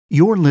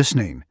You're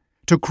listening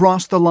to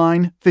Cross the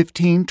Line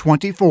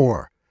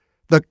 1524,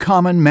 the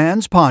Common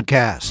Man's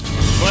Podcast.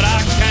 But I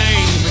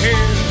came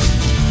here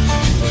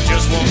for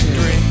just one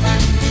drink.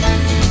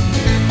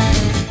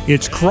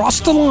 It's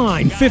Cross the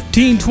Line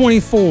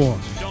 1524.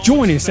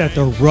 Join us at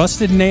the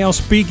Rusted Nail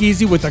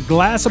Speakeasy with a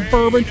glass of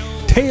bourbon,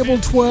 table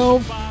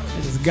 12,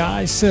 as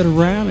guys sit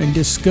around and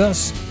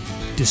discuss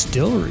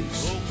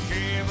distilleries,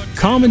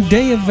 common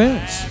day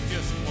events,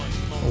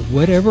 or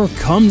whatever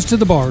comes to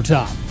the bar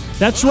top.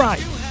 That's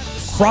right.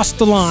 Cross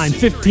the Line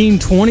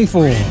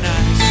 1524. Good-looking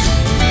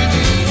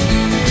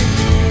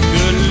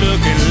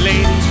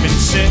ladies been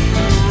sitting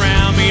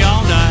around me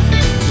all night.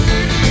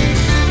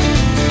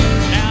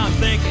 Now I'm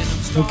thinking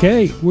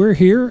Okay, we're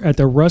here at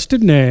the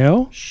Rusted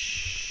Nail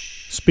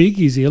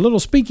Speakeasy, a little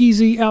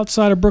speakeasy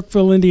outside of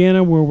Brookville,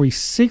 Indiana, where we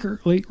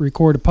secretly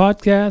record a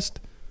podcast.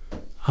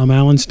 I'm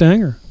Alan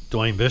Stanger.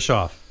 Dwayne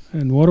Bischoff.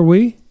 And what are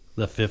we?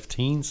 The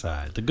 15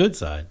 side. The good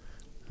side.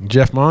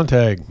 Jeff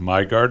Montag.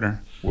 Mike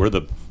Gardner. We're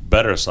the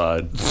better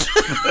side.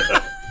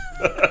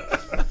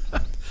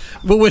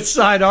 But which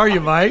side are you,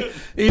 Mike?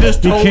 He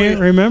just You told can't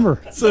me. remember.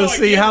 So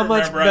see how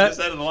much I just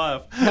said it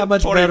live. how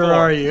much 24. better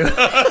are you?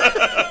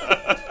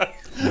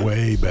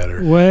 Way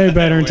better. Way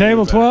better. And Way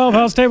Table better. 12,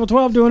 how's Table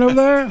 12 doing over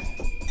there?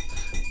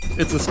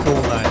 It's a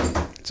school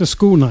night. It's a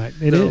school night.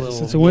 It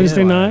is. It's a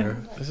Wednesday night.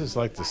 This is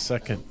like the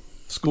second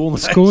School night.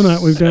 School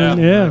night we've done,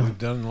 yeah. we've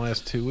done in the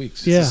last 2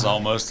 weeks. Yeah. This is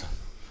almost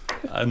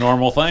a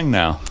normal thing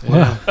now.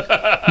 Wow.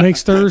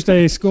 Makes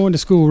Thursdays going to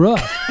school rough.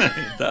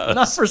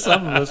 Not for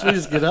some of us. We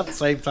just get up at the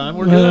same time.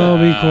 We're Oh, good.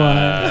 be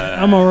quiet.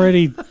 I'm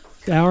already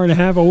an hour and a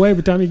half away by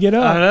the time you get I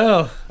up.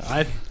 know.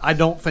 I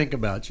don't think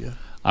about you.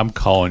 I'm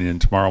calling you,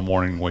 and tomorrow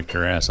morning wake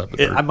your ass up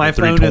at My at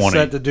phone 3:20. is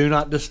set to do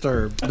not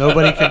disturb.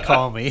 Nobody can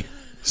call me.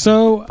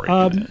 So,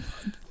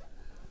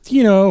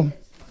 you know,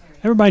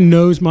 everybody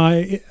knows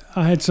I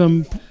had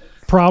some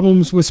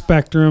problems with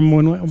Spectrum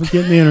when I was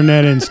getting the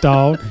internet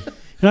installed.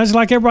 And I was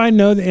like, everybody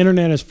know the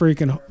internet is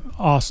freaking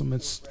awesome.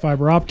 It's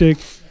fiber optic.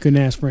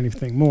 Couldn't ask for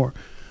anything more.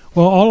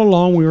 Well, all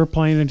along we were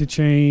planning to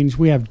change.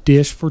 We have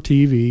Dish for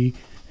TV.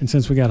 And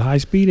since we got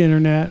high-speed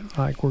internet,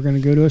 like we're going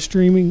to go to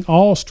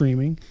all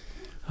streaming.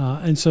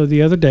 And so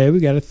the other day we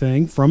got a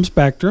thing from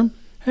Spectrum.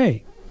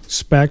 Hey,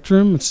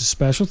 Spectrum, it's a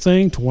special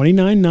thing,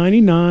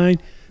 $29.99.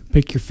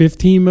 Pick your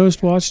 15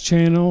 most watched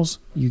channels,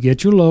 you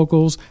get your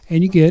locals,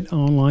 and you get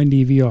online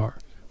DVR,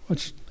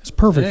 which is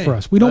perfect for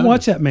us. We don't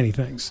watch that many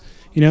things.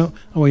 You know,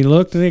 and we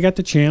looked and they got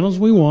the channels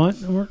we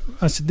want. And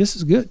I said, this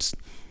is good.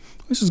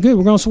 This is good.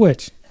 We're going to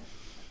switch.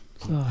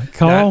 So I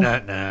call.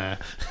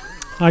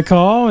 I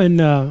call and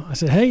I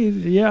said, hey,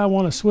 yeah, I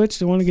want to switch.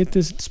 I want to get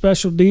this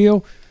special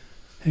deal.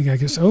 And the guy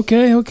goes,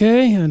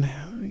 okay. And,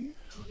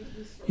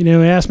 you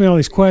know, he asked me all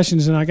these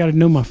questions, and I got to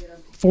know my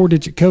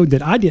 4-digit code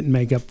that I didn't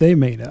make up. They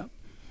made up.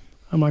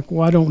 I'm like,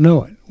 well, I don't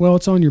know it. Well,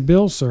 it's on your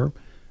bill, sir.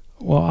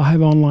 Well, I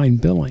have online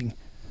billing.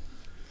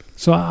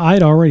 So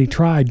I'd already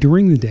tried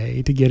during the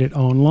day to get it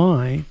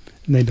online,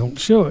 and they don't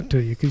show it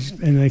to you.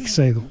 And they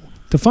say,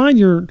 to find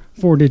your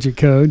 4-digit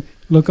code,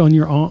 look on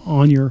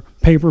your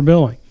paper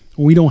billing.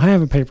 We don't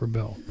have a paper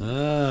bill.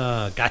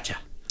 Gotcha.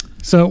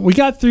 So we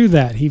got through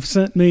that. He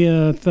sent me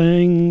a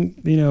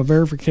thing, a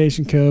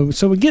verification code.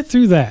 So we get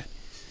through that.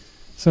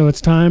 So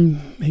it's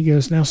time. He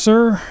goes, now,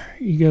 sir,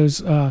 it's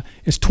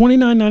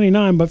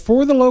 $29.99, but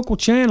for the local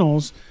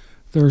channels,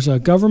 there's a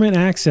government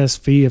access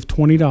fee of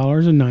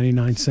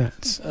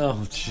 $20.99.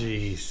 Oh,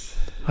 jeez.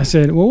 I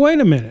said, well,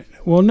 wait a minute.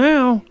 Well,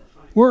 now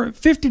we're at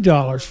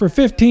 $50 for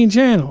 15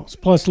 channels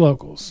plus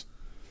locals.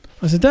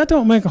 I said, that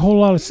don't make a whole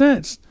lot of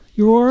sense.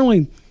 You are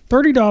only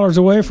 $30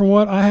 away from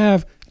what I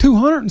have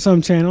 200 and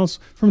some channels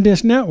from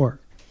Dish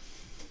Network.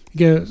 He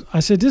goes,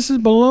 I said, this is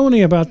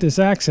baloney about this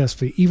access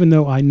fee, even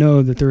though I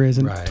know that there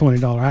isn't a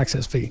 $20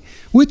 access fee,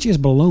 which is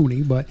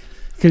baloney, but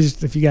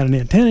because if you got an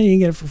antenna, you can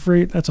get it for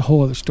free. That's a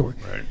whole other story.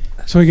 Right.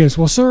 So he goes,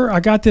 well, sir, I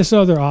got this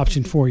other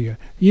option for you.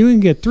 You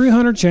can get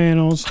 300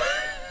 channels,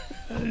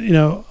 and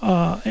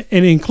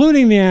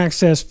including the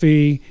access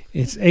fee,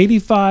 it's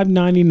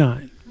 $85.99.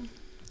 I'm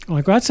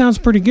like, well, that sounds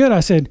pretty good. I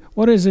said,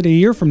 what is it a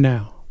year from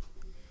now?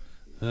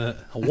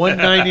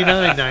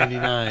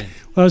 $199.99.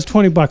 Well, it's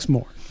 $20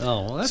 more.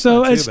 Oh, well, that's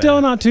So not too it's still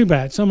bad. not too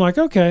bad. So I'm like,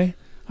 okay.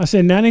 I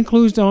said, and that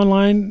includes the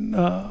online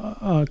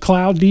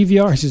cloud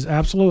DVR. He says,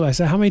 absolutely. I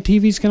said, how many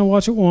TVs can I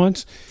watch at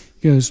once?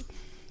 He goes,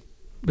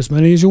 as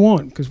many as you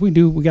want, because we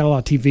got a lot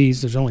of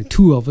TVs. There's only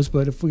 2 of us,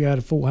 but if we got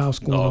a full house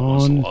going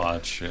on,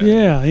 watch.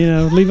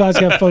 yeah, Levi's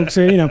got folks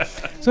there,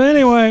 So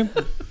anyway,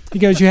 he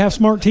goes, you have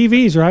smart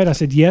TVs, right? I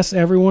said, yes,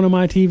 every one of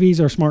my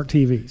TVs are smart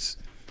TVs.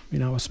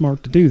 I was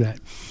smart to do that.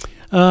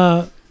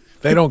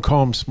 They don't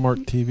call them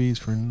smart TVs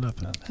for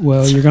nothing.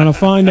 Well, you're going to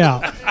find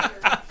out.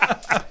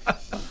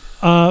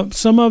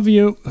 Some of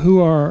you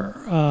who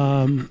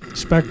are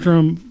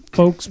Spectrum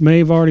folks may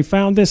have already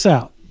found this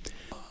out.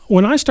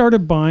 When I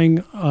started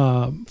buying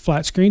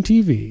flat screen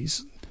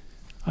TVs,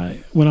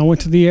 when I went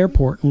to the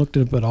airport and looked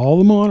up at all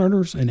the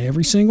monitors in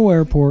every single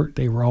airport,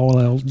 they were all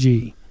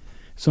LG.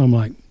 So I'm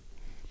like,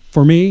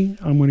 for me,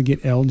 I'm going to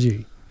get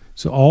LG.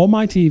 So all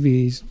my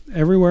TVs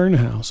everywhere in the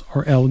house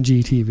are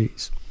LG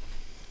TVs.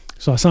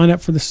 So I signed up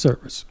for this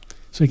service.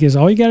 So he goes,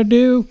 all you got to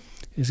do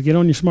is get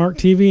on your smart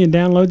TV and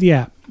download the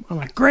app. I'm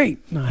like, great.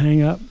 And I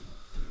hang up.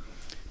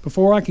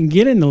 Before I can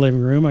get in the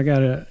living room, I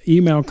got an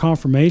email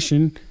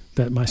confirmation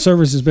that my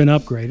service has been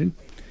upgraded.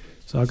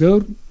 So I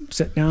go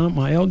sit down at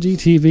my LG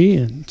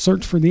TV and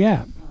search for the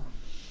app.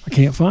 I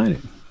can't find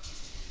it.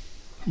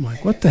 I'm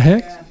like, what the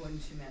heck?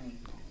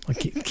 I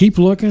keep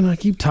looking. I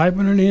keep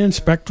typing it in.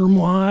 Spectrum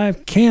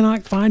Live.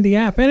 Cannot find the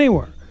app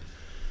anywhere.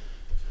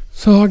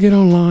 So I get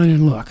online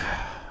and look.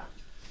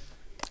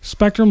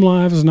 Spectrum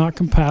Live is not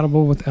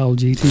compatible with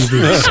LG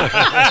TVs.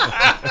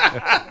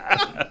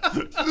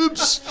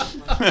 Oops.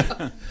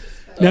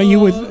 Now, you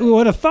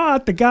would have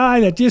thought the guy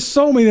that just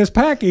sold me this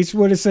package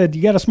would have said,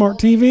 you got a smart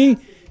TV?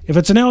 If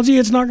it's an LG,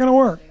 it's not going to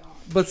work.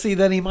 But see,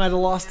 then he might have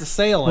lost the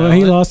sale. Well,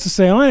 he lost the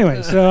sale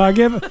anyway. So I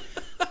give it.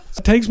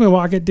 It takes me a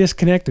while. I get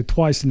disconnected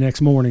twice the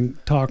next morning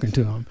talking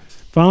to him.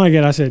 Finally,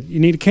 I said, you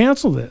need to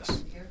cancel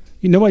this.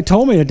 Nobody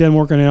told me it didn't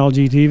work on an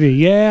LG TV.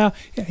 Yeah.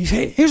 He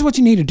said, here's what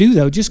you need to do,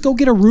 though. Just go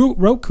get a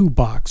Roku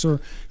box or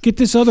get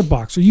this other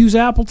box or use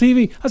Apple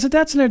TV. I said,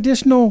 that's an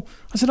additional.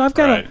 I said, I've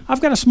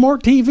got a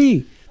smart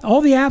TV.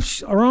 All the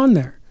apps are on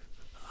there.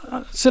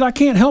 I said, I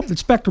can't help that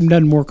Spectrum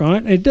doesn't work on it.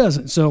 And it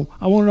doesn't. So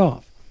I want it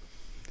off.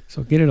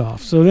 So get it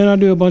off. So then I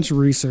do a bunch of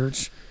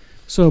research.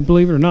 So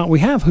believe it or not, we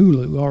have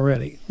Hulu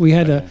already. We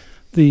had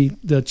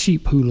the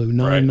cheap Hulu,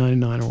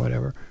 $9.99 or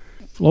whatever.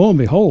 Lo and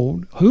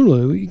behold,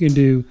 Hulu, you can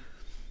do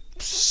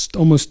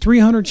almost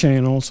 300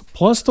 channels,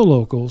 plus the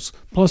locals,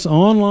 plus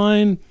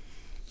online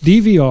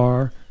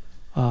DVR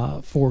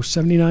for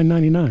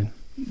 $79.99.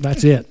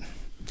 That's it.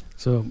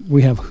 So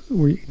we're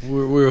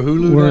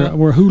Hulu now?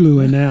 We're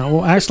Hulu in now.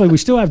 Well, actually, we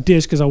still have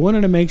Dish because I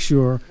wanted to make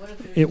sure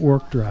it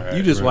worked right.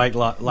 You just like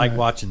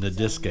watching the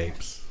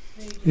Discapes.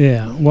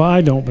 Yeah. Well,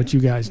 I don't, but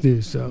you guys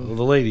do. So well,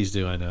 the ladies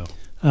do, I know.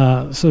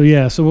 So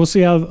we'll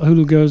see how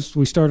Hulu goes.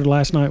 We started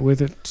last night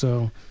with it,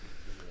 so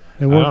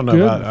it worked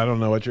good. I don't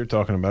know what you're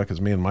talking about because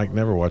me and Mike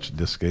never watch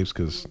Discapes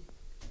because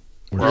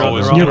we're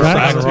always on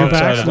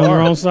the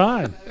wrong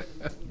side.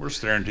 We're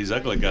staring at these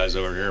ugly guys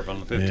over here up on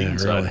the 15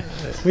 side.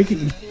 We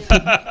can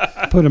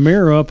put a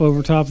mirror up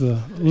over top of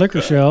the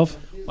liquor shelf.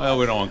 Well,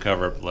 we don't want to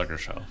cover up the liquor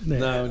shelf. Yeah.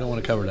 No, we don't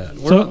want to cover that.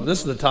 This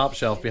is the top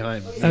shelf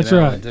behind me. That's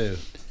right. Too.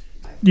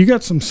 You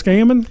got some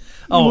scamming you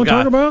want to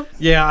talk about?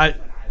 Yeah,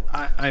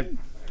 I'm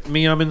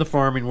in the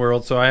farming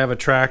world, so I have a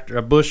tractor,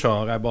 a bush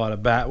hog. I bought a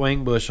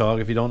Batwing bush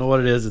hog. If you don't know what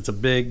it is, it's a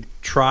big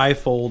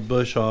tri-fold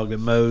bush hog that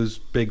mows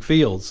big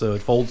fields. So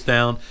it folds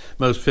down,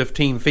 mows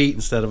 15 feet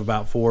instead of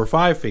about 4 or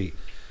 5 feet.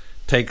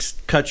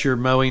 Cuts your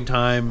mowing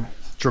time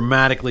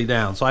dramatically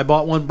down. So I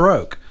bought one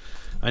broke.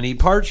 I need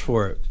parts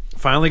for it.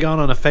 Finally got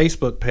on a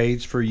Facebook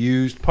page for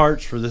used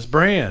parts for this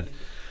brand.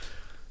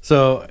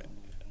 So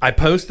I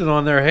posted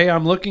on there, hey,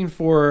 I'm looking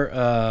for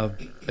a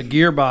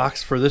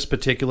gearbox for this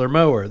particular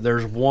mower.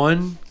 There's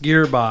one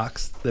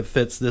gearbox that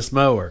fits this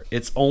mower.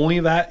 It's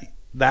only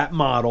that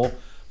model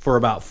for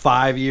about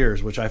 5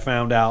 years, which I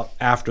found out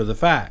after the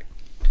fact.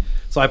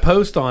 So I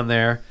post on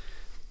there,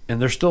 and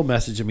they're still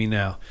messaging me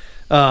now.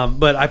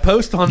 But I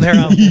post on there.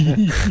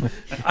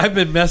 I've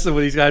been messing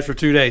with these guys for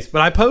 2 days.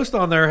 But I post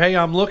on there, hey,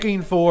 I'm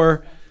looking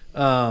for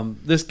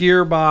this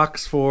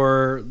gearbox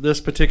for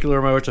this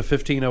particular mower. It's a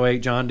 1508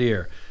 John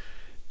Deere.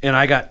 And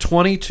I got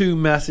 22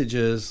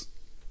 messages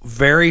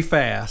very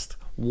fast.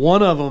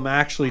 One of them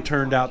actually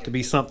turned out to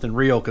be something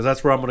real because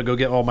that's where I'm going to go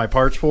get all my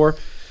parts for.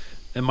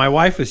 And my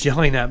wife was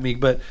yelling at me,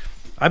 but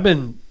I've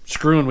been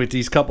screwing with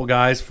these couple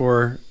guys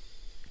for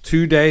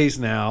 2 days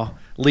now,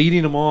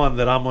 leading them on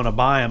that I'm going to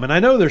buy them. And I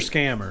know they're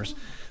scammers,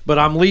 but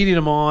I'm leading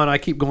them on. I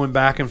keep going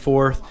back and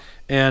forth.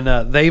 And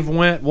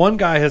one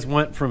guy has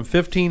went from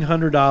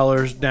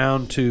 $1,500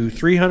 down to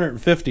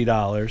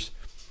 $350.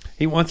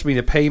 He wants me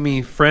to pay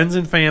me friends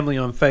and family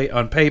on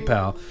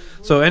PayPal.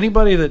 So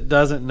anybody that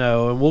doesn't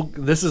know, and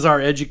this is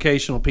our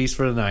educational piece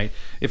for tonight.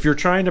 If you're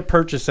trying to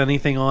purchase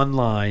anything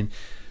online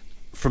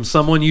from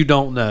someone you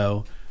don't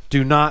know,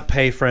 do not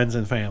pay friends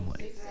and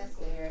family.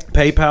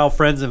 PayPal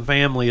friends and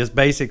family is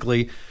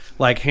basically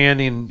like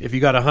handing, if you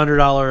got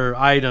 $100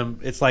 item,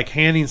 it's like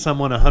handing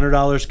someone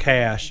 $100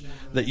 cash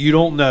that you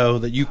don't know,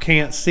 that you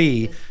can't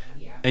see,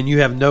 and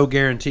you have no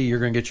guarantee you're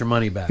going to get your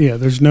money back. Yeah,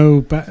 there's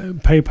no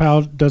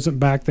PayPal doesn't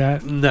back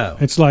that. No.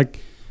 It's like,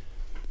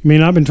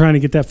 I've been trying to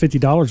get that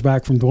 $50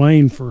 back from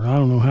Dwayne for I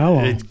don't know how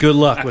long. Good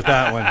luck with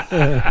that one.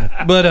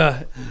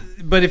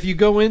 But if you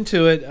go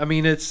into it,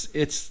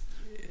 it's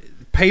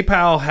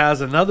PayPal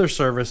has another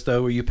service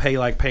though where you pay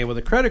with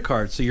a credit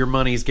card, so your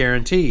money's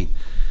guaranteed.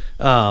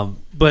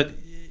 But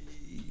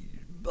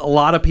a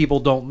lot of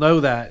people don't know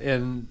that,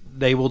 and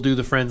they will do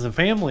the friends and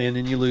family, and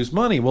then you lose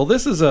money. Well,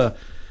 this is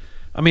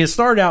it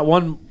started out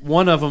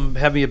one of them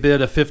had me a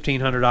bid of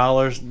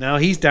 $1,500. Now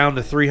he's down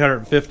to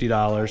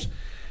 $350.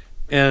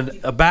 And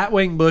a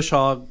Batwing bush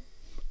hog,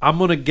 I'm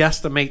going to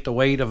guesstimate the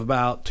weight of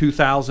about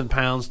 2,000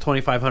 pounds,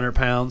 2,500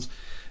 pounds.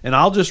 And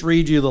I'll just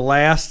read you the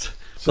last.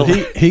 So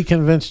he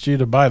convinced you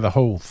to buy the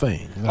whole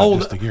thing, not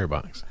just the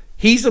gearbox.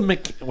 He's a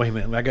wait a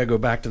minute. I gotta go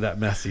back to that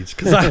message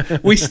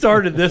because we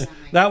started this.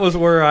 That was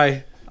where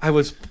I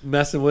was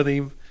messing with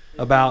him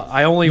about.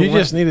 You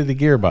just needed the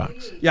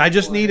gearbox. Yeah, I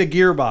just need a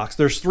gearbox.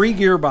 There's 3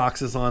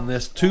 gearboxes on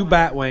this, 2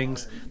 bat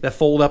wings that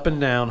fold up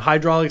and down,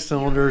 hydraulic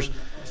cylinders.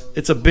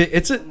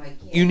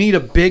 You need a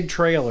big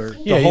trailer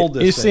to hold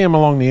this. You thing. see them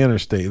along the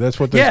interstate. That's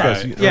what those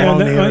guys yeah. along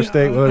the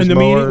interstate with those and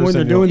mowers. when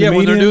they're and doing the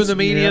when they're doing mediums. the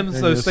mediums,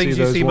 and those things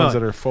you those see ones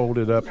mowing. that are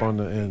folded up on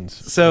the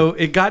ends. So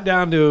it got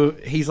down to,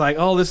 he's like,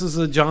 oh, this is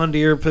a John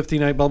Deere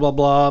 59, blah,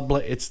 blah, blah.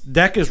 Its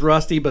deck is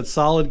rusty, but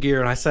solid gear.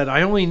 And I said,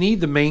 I only need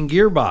the main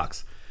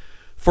gearbox.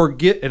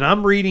 And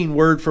I'm reading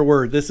word for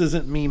word. This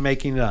isn't me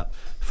making it up.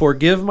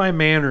 Forgive my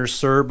manners,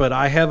 sir, but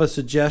I have a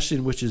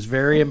suggestion which is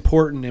very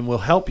important and will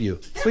help you.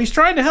 So he's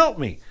trying to help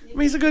me. I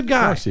mean, he's a good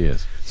guy. Of course he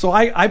is. So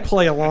I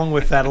play along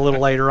with that a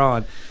little later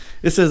on.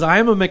 It says, I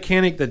am a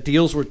mechanic that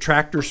deals with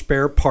tractor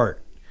spare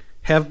part.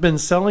 Have been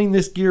selling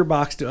this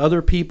gearbox to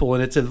other people,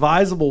 and it's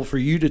advisable for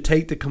you to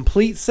take the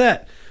complete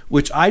set,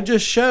 which I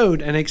just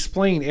showed and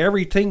explained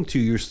everything to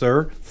you,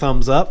 sir.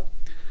 Thumbs up.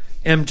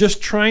 Am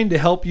just trying to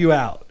help you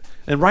out.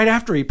 And right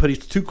after he put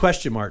his 2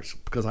 question marks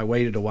because I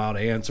waited a while to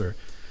answer.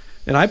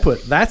 And I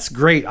put, that's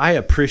great. I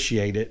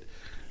appreciate it.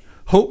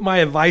 Hope my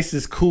advice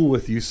is cool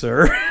with you,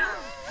 sir.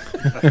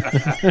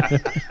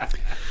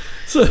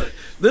 So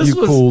this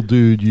was cool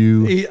dude,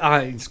 you.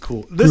 He's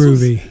cool.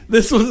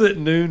 This was at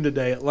noon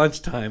today at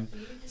lunchtime.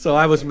 So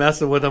I was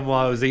messing with him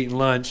while I was eating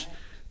lunch,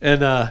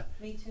 and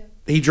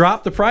he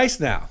dropped the price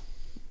now.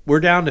 We're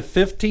down to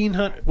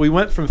 $1,500. We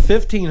went from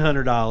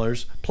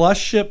 $1,500 plus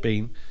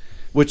shipping,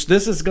 which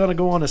this is going to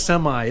go on a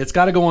semi. It's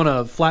got to go on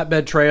a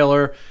flatbed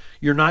trailer.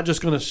 You're not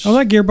just going to.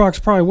 That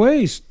gearbox probably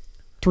weighs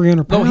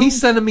 300 pounds. No, he's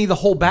sending me the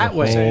whole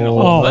batwing.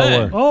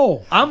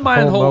 I'm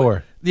buying the whole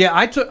mower. Yeah,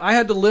 I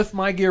had to lift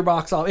my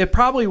gearbox off. It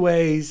probably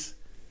weighs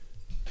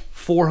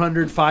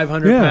 400,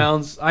 500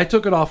 pounds. I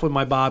took it off with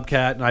my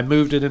Bobcat, and I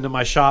moved it into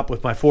my shop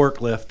with my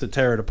forklift to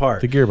tear it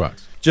apart. The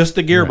gearbox. Just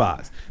the gearbox.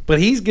 Right. But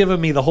he's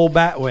giving me the whole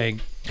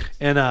batwing.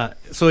 And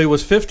so it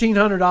was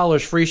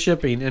 $1,500 free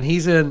shipping, and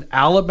he's in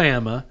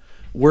Alabama.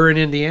 We're in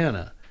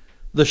Indiana.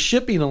 The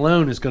shipping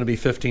alone is going to be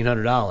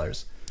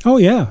 $1,500. Oh,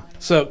 yeah.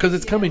 So, because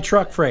it's coming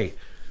truck freight.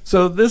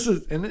 So this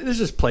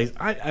is place.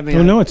 I mean.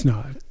 Oh, no, it's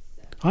not.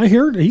 I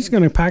heard he's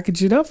going to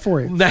package it up for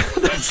you.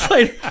 That's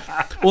like,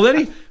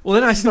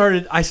 then I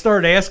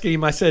started asking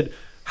him. I said,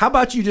 "How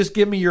about you just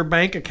give me your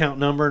bank account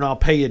number and I'll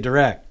pay you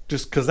direct?"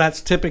 Just because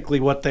that's typically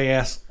what they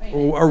ask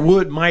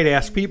or might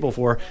ask people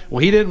for. Well,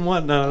 he didn't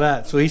want none of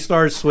that, so he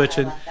started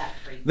switching.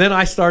 Then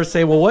I started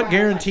saying, "Well, what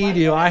guarantee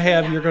do I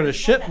have you're going to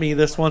ship me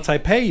this once I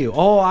pay you?"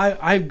 "Oh, I'm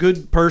a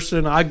good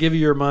person. I'll give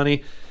you your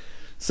money."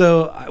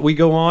 So we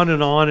go on,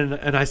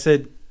 and I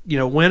said,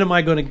 when am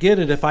I going to get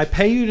it? If I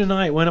pay you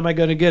tonight, when am I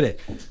going to get it?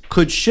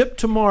 Could ship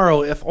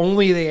tomorrow if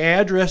only the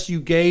address you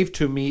gave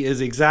to me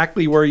is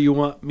exactly where you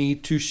want me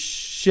to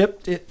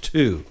ship it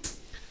to.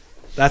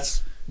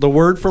 That's the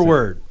word for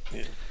word.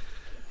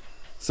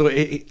 So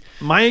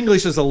my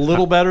English is a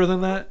little better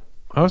than that.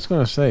 I was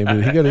going to say, but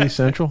did he go to East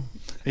Central?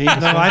 No,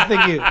 I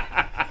think it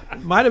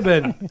might have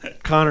been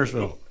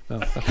Connorsville. No.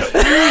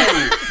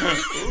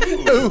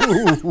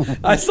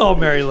 I saw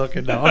Mary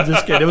looking. No, I'm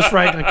just kidding. It was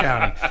Franklin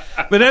County.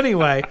 But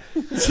anyway,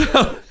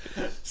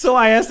 so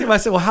I asked him, I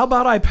said, well, how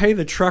about I pay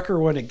the trucker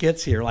when it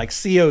gets here, like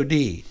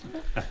COD?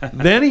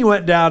 Then he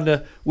went down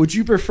to, would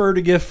you prefer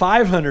to give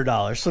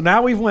 $500? So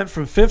now we've went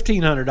from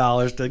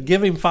 $1,500 to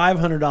give him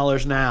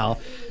 $500 now,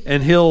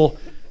 and he'll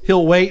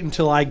wait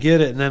until I get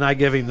it, and then I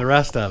give him the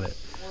rest of it.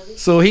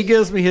 So he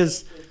gives me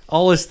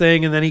all his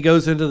thing, and then he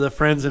goes into the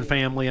friends and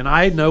family, and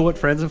I know what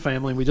friends and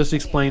family, we just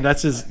explained,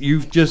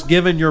 you've just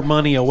given your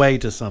money away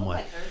to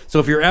someone. So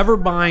if you're ever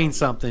buying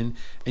something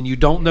and you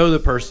don't know the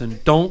person,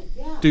 don't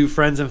do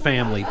friends and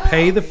family.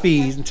 Pay the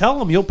fees and tell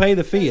them you'll pay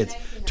the fee. It's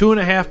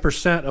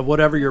 2.5% of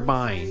whatever you're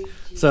buying.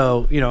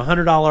 So,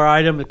 $100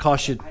 item, it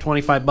costs you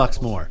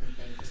 $25 more.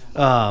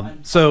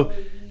 So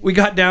we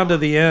got down to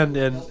the end,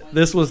 and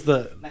this was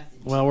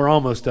we're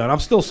almost done. I'm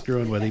still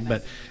screwing with him,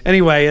 but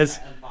anyway,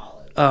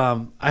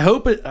 I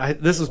hope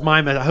this is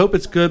my message. I hope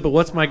it's good, but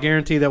what's my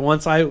guarantee that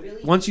once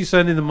you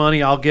send in the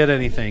money, I'll get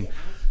anything?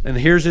 And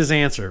here's his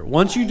answer.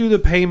 Once you do the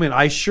payment,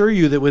 I assure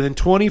you that within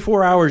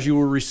 24 hours you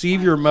will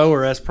receive your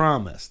mower as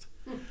promised.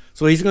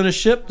 So he's going to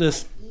ship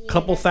this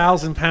couple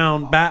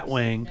 1,000-pound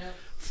batwing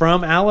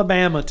from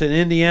Alabama to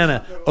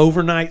Indiana,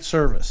 overnight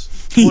service.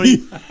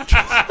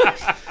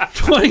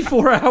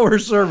 24-hour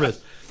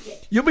service.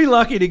 You'll be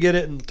lucky to get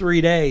it in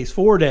 3 days,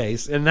 4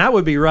 days, and that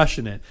would be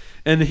rushing it.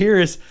 And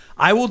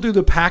I will do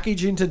the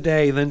packaging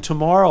today. Then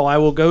tomorrow I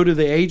will go to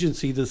the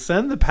agency to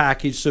send the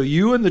package. So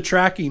you and the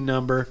tracking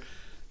number.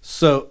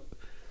 I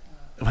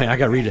got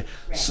to read it.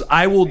 So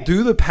I will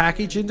do the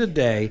packaging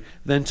today.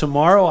 Then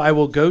tomorrow I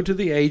will go to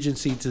the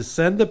agency to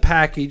send the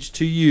package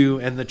to you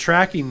and the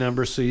tracking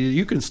number so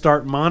you can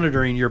start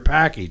monitoring your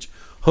package.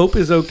 Hope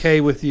is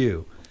okay with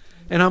you.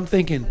 And I'm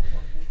thinking,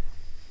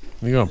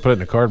 you going to put it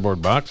in a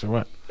cardboard box or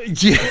what?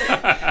 Yeah.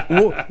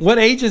 what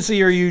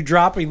agency are you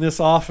dropping this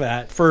off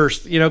at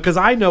first? You know, because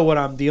I know what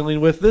I'm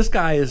dealing with. This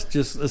guy is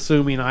just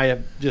assuming I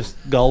am just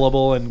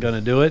gullible and going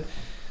to do it.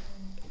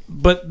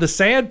 But the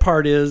sad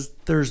part is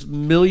there's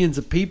millions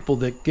of people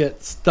that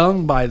get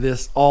stung by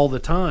this all the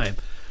time.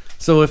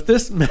 So if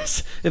this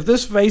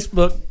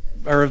Facebook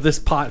or if this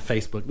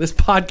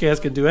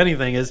podcast can do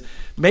anything, is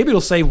maybe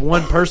it'll save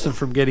one person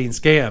from getting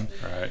scammed.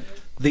 Right.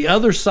 The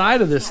other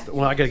side of this,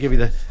 well, I got to give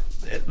you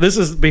this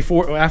is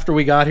after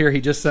we got here,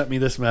 he just sent me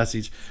this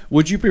message.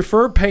 Would you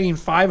prefer paying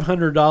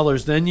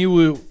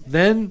 $500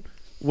 then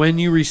when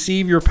you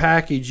receive your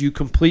package, you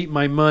complete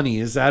my money?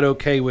 Is that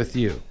okay with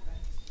you?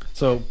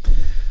 So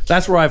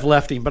that's where I've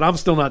left him, but I'm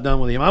still not done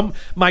with him.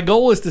 My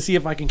goal is to see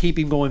if I can keep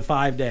him going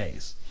 5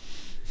 days.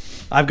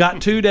 I've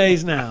got 2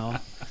 days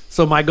now.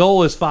 So my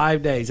goal is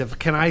 5 days.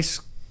 Can I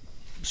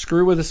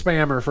screw with a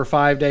spammer for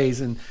 5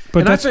 days?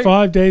 But that's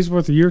 5 days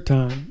worth of your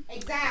time.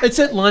 Exactly. It's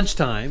at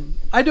lunchtime.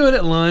 I do it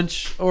at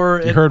lunch or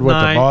at You heard what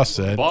 9. the boss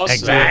said.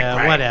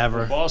 Yeah,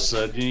 whatever. The boss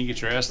said you need to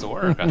get your ass to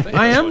work. I think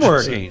I that's am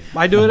what she working.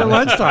 I do it at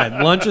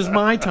lunchtime. Lunch is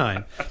my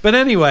time. But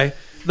anyway,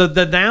 the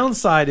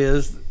downside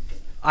is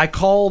I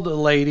called a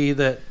lady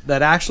that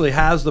actually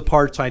has the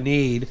parts I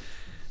need.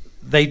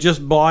 They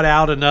just bought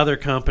out another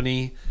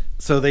company,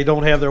 so they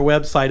don't have their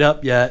website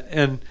up yet.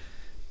 And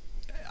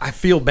I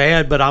feel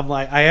bad, but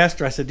I asked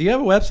her, I said, do you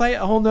have a website?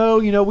 Oh,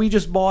 no, we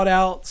just bought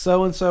out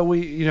so-and-so,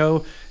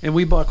 and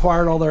we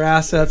acquired all their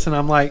assets. And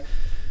I'm like,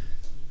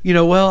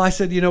 well, I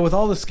said, with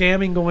all the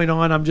scamming going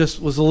on,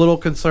 was a little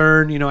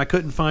concerned. I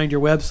couldn't find your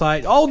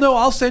website. Oh, no,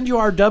 I'll send you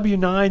our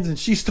W-9s. And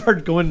she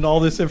started going into all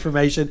this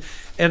information.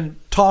 And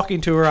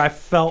talking to her, I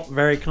felt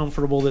very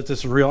comfortable that this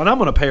is real. And I'm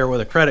going to pay her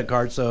with a credit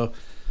card, so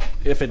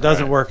if it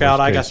doesn't work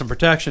out, I got some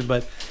protection.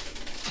 But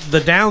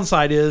the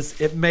downside is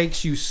it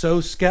makes you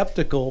so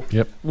skeptical,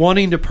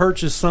 wanting to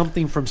purchase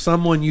something from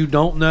someone you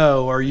don't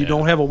know or you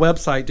don't have a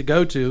website to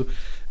go to,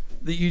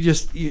 that you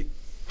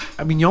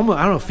almost,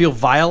 I don't know, feel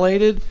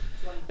violated.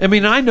 I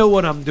mean, I know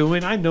what I'm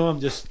doing. I know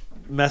I'm just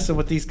messing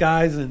with these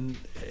guys, and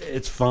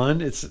it's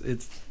fun. It's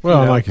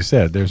well, like you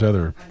said, there's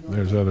other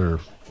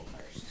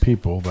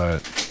people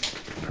that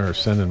are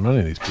sending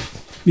money to these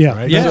people. Yeah,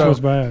 right? that So- was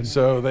bad.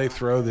 So they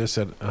throw this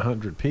at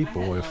 100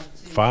 people. If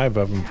 5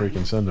 of them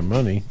freaking send them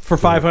money for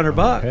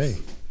 $500. okay,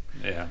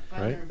 Yeah.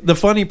 right? The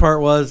funny part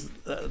was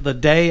the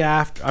day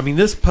after. I mean,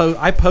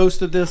 I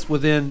posted this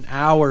within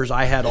hours.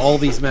 I had all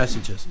these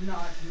messages.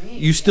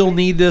 You still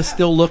need this?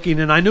 Still looking?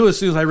 And I knew as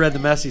soon as I read the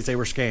message they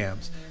were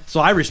scams. So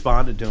I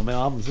responded to them.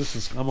 I'm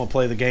gonna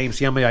play the game,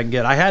 see how many I can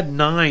get. I had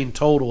 9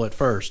 total at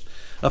first.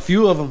 A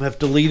few of them have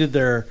deleted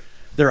their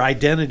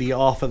identity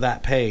off of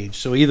that page.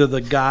 So either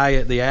the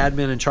guy, the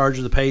admin in charge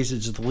of the page,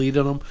 just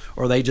deleted them,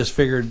 or they just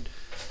figured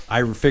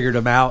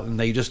them out and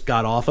they just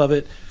got off of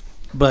it.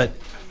 But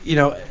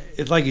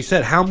it's like you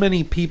said, how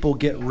many people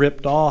get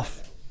ripped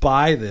off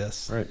by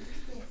this, Right.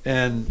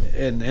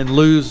 and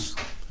lose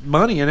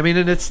money? And I mean,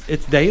 and it's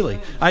daily.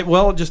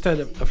 Just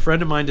had a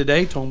friend of mine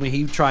today told me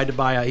he tried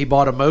to he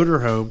bought a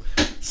motorhome,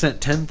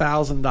 sent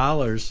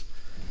 $10,000,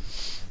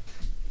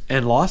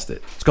 and lost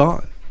it. It's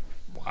gone.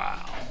 Wow.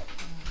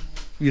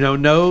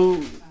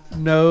 No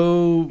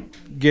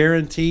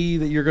guarantee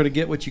that you're going to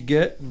get what you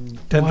get, and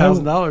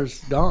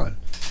 $10,000 gone.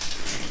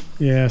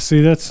 Yeah,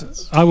 see,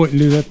 I wouldn't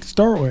do that to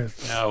start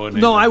with. No, I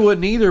wouldn't. No, either. I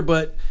wouldn't either.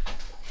 But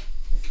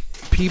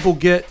people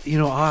get,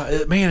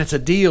 man, it's a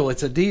deal,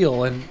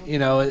 and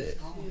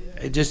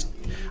it just.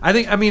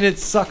 I mean, it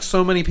sucks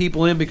so many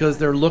people in because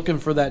they're looking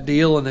for that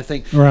deal, and they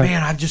think, Right.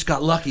 man, I've just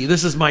got lucky.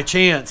 This is my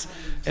chance.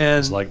 And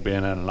It's like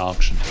being at an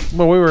auction.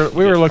 Well, we were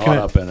looking Caught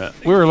at up in it.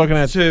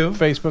 Too.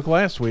 Facebook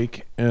last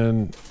week,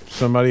 and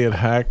somebody had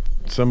hacked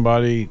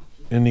somebody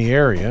in the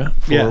area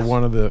for Yes.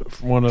 one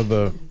of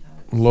the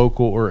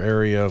local or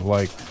area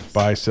like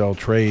buy, sell,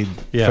 trade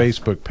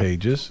Facebook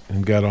pages,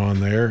 and got on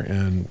there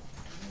and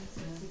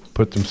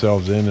put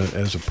themselves in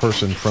as a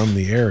person from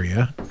the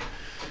area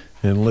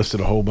and listed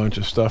a whole bunch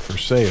of stuff for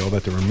sale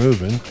that they were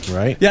moving,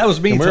 right? Yeah, it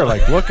was me And we were too.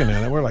 like looking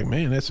at it. We're like,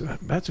 man, that's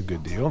a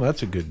good deal.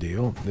 That's a good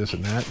deal. This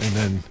and that. And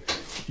then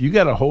you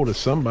got a hold of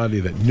somebody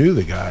that knew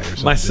the guy or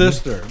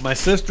something. My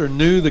sister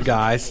knew the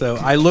guy, so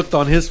I looked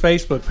on his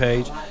Facebook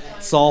page,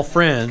 saw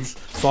friends,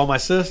 saw my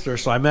sister,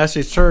 so I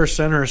messaged her,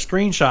 sent her a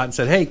screenshot, and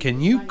said, hey,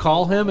 can you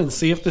call him and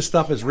see if this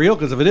stuff is real?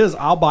 Because if it is,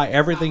 I'll buy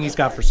everything he's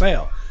got for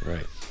sale.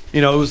 Right.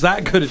 It was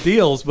that good of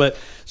deals. But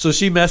so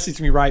she messaged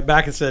me right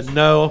back and said,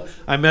 no.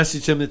 I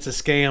messaged him, it's a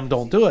scam,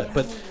 don't do it.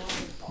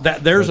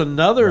 But there's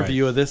another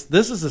view of this.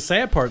 This is the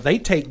sad part. They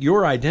take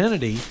your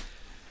identity.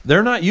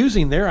 They're not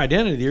using their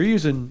identity. They're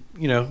using,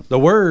 the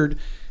word,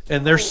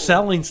 and they're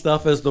selling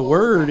stuff as the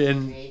word,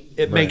 and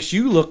it makes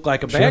you look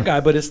like a bad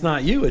guy, but it's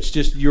not you. It's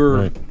just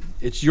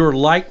it's your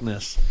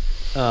likeness.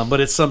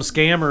 But it's some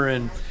scammer,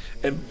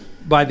 and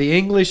by the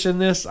English in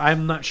this,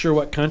 I'm not sure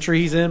what country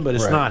he's in, but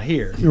it's not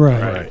here.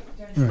 Right.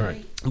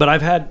 But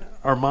I've had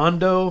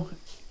Armando,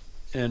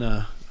 and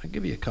I'll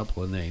give you a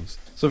couple of names.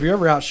 So if you're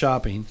ever out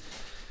shopping,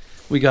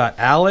 we got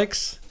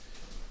Alex,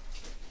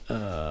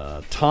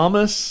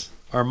 Thomas,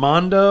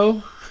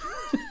 Armando,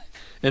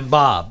 and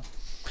Bob.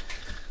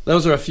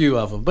 Those are a few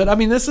of them. But, I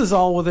mean, this is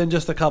all within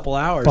just a couple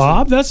hours.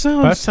 Bob, that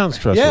sounds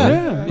trustworthy.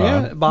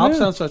 Yeah. Bob Yeah.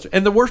 sounds trustworthy.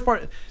 And the worst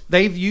part,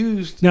 they've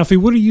used... Now, if he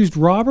would have used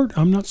Robert,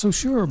 I'm not so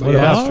sure about What that.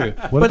 about- That's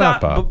true. What but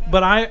about Bob?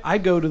 But I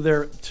go to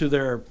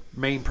their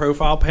main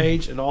profile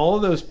page, and all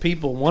of those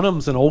people, one of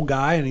them's an old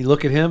guy, and you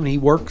look at him, and he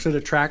works at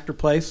a tractor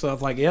place. So I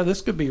was like, yeah,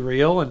 this could be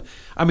real. And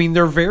I mean,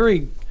 they're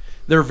very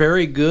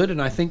good,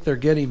 and I think they're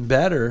getting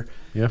better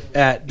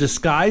at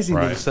disguising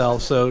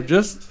themselves. So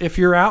just if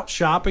you're out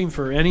shopping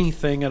for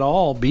anything at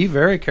all, be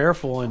very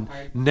careful and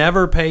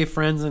never pay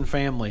friends and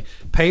family.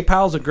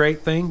 PayPal's a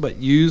great thing, but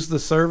use the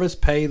service,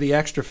 pay the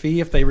extra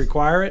fee if they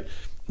require it.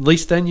 At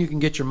least then you can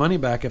get your money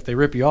back if they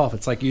rip you off.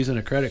 It's like using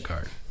a credit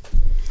card.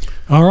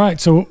 All right,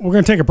 so we're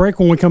going to take a break.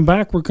 When we come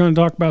back, we're going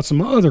to talk about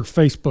some other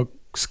Facebook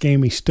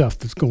scammy stuff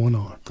that's going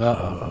on.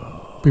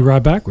 Be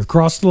right back with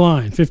Cross the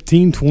Line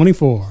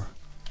 1524.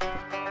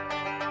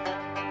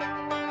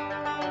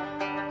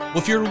 Well,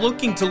 if you're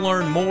looking to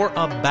learn more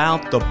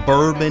about the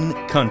bourbon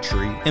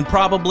country and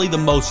probably the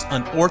most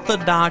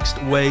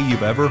unorthodox way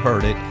you've ever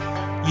heard it,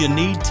 you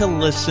need to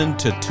listen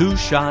to Two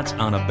Shots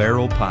on a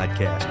Barrel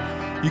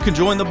podcast. You can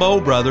join the Bow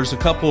Brothers, a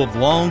couple of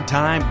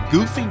long-time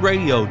goofy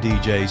radio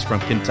DJs from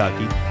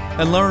Kentucky,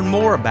 and learn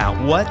more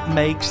about what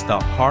makes the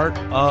heart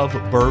of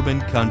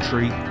bourbon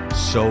country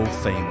so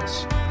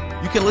famous.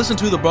 You can listen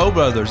to the Bow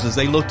Brothers as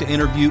they look to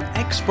interview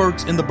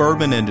experts in the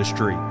bourbon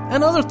industry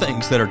and other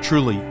things that are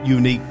truly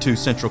unique to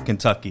Central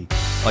Kentucky,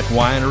 like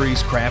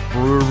wineries, craft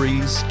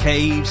breweries,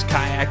 caves,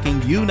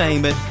 kayaking, you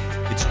name it.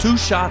 It's Two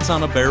Shots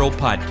on a Barrel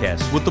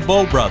podcast with the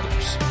Bow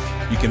Brothers.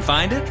 You can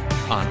find it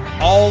on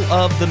all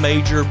of the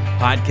major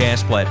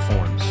podcast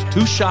platforms.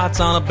 Two Shots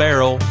on a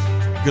Barrel.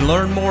 You can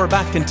learn more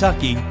about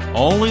Kentucky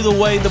only the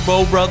way the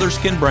Bow Brothers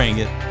can bring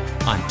it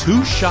on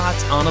Two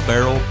Shots on a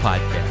Barrel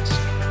podcast.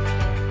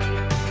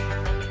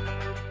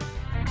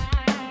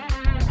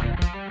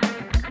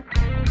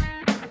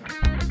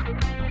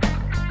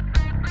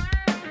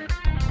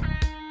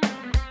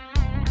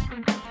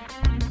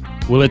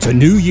 Well, it's a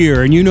new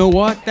year, and you know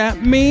what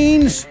that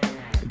means?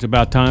 It's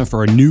about time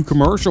for a new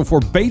commercial for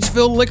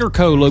Batesville Liquor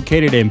Co.,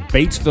 located in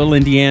Batesville,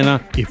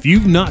 Indiana. If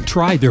you've not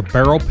tried their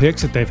barrel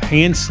picks that they've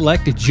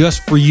hand-selected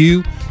just for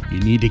you, you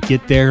need to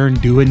get there and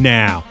do it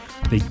now.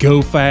 They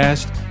go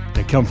fast,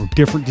 they come from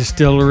different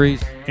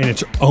distilleries, and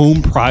it's their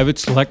own private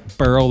select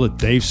barrel that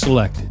they've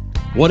selected.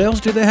 What else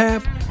do they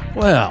have?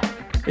 Well,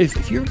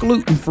 if you're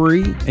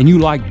gluten-free and you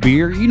like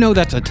beer, you know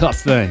that's a tough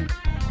thing.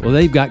 Well,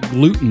 they've got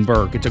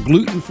Glutenberg. It's a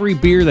gluten-free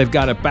beer. They've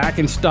got it back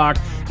in stock.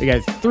 They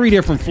got 3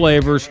 different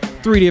flavors,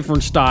 3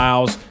 different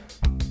styles.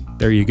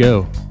 There you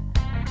go.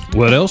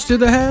 What else do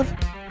they have?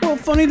 Well,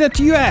 funny that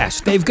you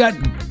asked. They've got,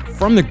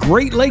 from the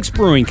Great Lakes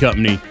Brewing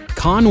Company,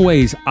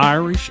 Conway's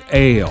Irish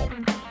Ale.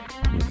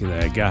 Look at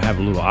that. Gotta have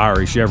a little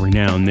Irish every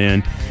now and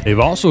then. They've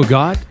also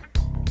got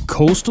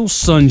Coastal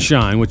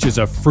Sunshine, which is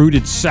a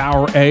fruited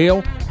sour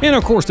ale. And,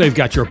 of course, they've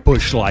got your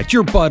Busch Light,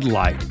 your Bud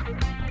Light.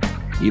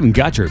 Even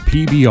got your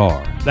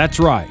PBR. That's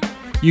right.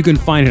 You can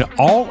find it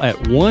all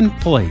at one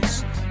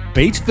place.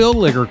 Batesville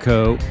Liquor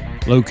Co.,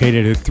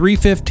 located at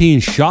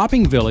 315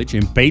 Shopping Village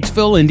in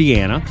Batesville,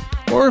 Indiana.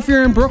 Or if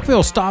you're in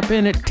Brookville, stop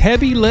in at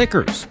Tebby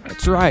Liquors.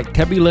 That's right,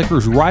 Tebby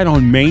Liquors right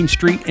on Main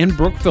Street in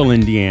Brookville,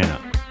 Indiana.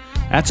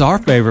 That's our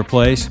favorite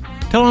place.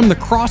 Tell them the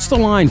Cross the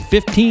Line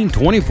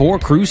 1524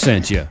 crew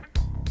sent you.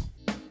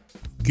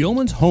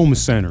 Gilman's Home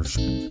Centers,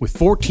 with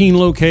 14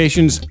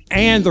 locations,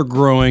 and they're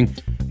growing.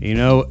 You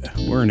know,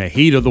 we're in the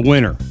heat of the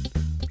winter.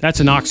 That's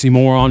an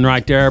oxymoron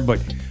right there, but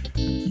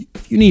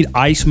if you need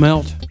ice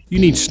melt, you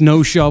need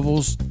snow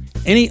shovels,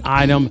 any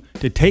item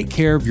to take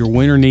care of your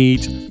winter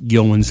needs,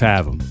 Gilman's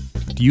have them.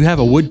 Do you have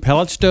a wood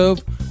pellet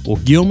stove? Well,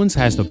 Gilman's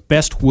has the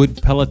best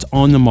wood pellets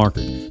on the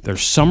market. They're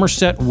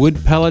Somerset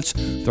wood pellets.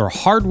 They're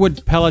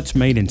hardwood pellets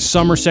made in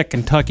Somerset,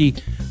 Kentucky.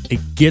 It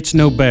gets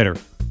no better.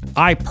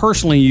 I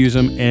personally use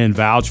them and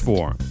vouch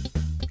for them.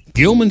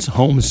 Gilman's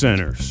Home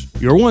Centers,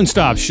 your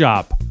one-stop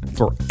shop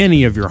for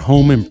any of your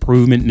home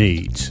improvement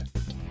needs.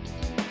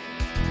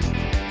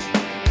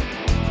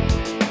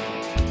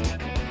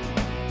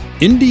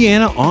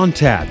 Indiana on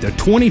Tap. The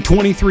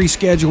 2023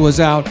 schedule is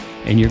out,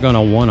 and you're going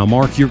to want to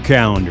mark your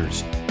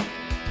calendars.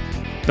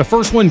 The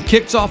first one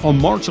kicks off on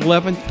March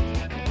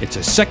 11th. It's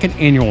a second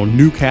annual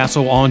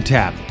Newcastle on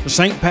Tap for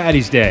St.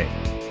 Paddy's Day.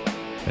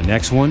 The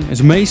next one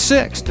is May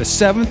 6th, the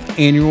 7th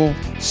annual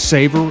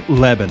Savor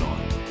Lebanon.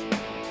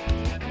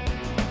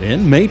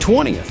 Then May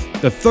 20th,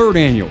 the 3rd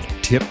annual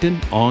Tipton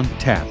on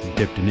Tap in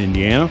Tipton,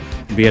 Indiana.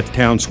 It'll be at the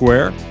Town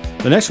Square.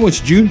 The next one's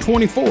June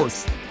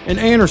 24th in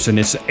Anderson.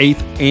 It's the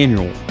 8th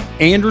annual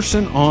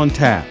Anderson on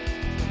Tap.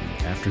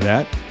 After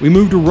that, we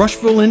move to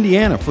Rushville,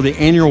 Indiana for the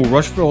annual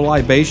Rushville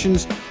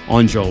Libations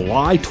on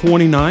July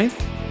 29th.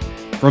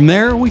 From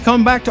there, we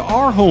come back to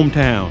our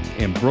hometown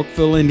in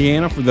Brookville,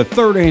 Indiana for the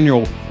 3rd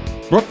annual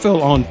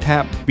Brookville on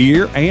Tap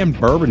Beer and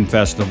Bourbon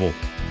Festival.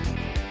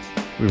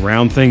 We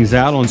round things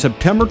out on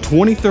September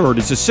 23rd.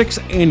 It's the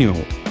 6th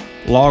annual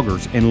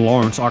Loggers in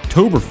Lawrence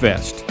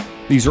Oktoberfest.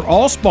 These are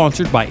all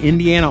sponsored by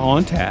Indiana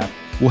on Tap,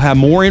 We'll have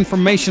more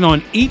information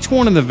on each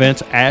one of the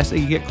events as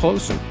they get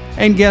closer.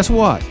 And guess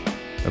what?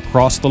 The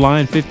Cross the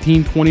Line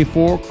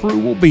 1524 crew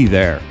will be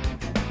there.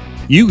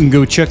 You can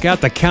go check out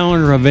the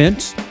calendar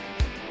events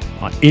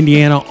on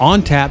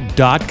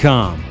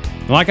IndianaOnTap.com.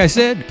 Like I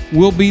said,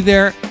 we'll be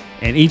there,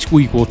 and each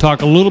week we'll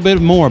talk a little bit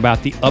more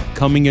about the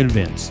upcoming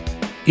events.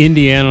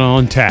 Indiana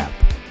on Tap,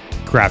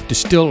 craft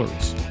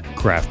distilleries,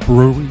 craft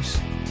breweries,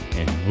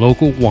 and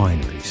local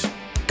wineries.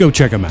 Go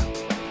check them out.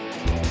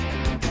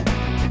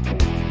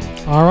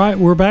 All right,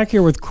 we're back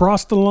here with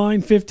Cross the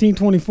Line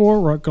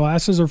 1524. Our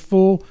glasses are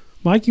full.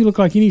 Mike, you look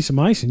like you need some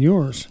ice in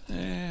yours.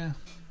 Yeah,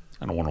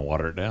 I don't want to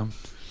water it down.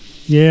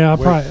 Yeah,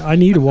 I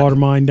need to water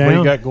mine down. What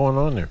you got going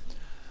on there?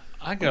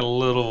 I got a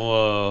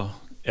little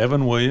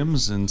Evan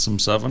Williams and some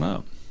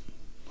 7-Up.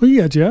 What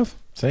you got, Jeff?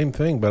 Same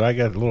thing, but I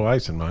got a little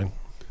ice in mine.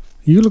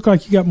 You look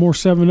like you got more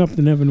 7-Up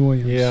than Evan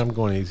Williams. Yeah, I'm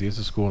going easy. It's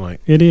a school night.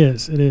 It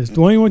is.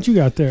 Dwayne, what you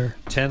got there?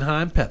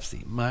 Tenheim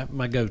Pepsi,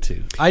 my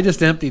go-to. I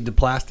just emptied the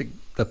plastic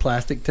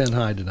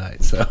Tenheim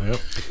tonight. So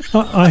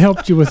I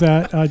helped you with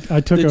that. I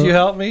took. Did you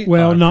help me?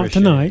 Well, I not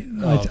tonight.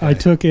 Okay. I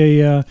took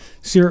a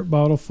syrup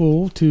bottle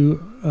full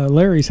to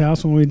Larry's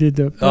house when we did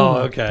the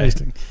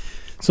tasting.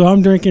 So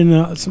I'm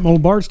drinking some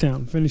Old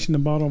Bardstown, finishing the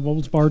bottle of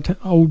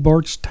Old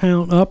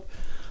Bardstown up,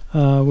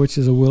 which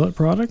is a Willett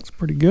product. It's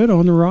pretty good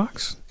on the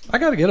rocks. I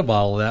got to get a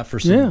bottle of that for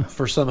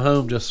some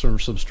home, just from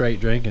some straight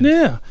drinking.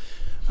 Yeah.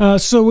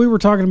 So we were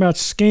talking about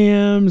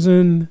scams,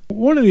 and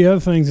one of the other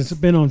things that's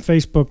been on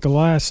Facebook the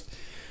last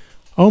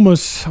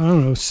almost,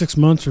 6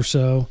 months or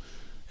so.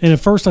 And at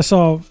first I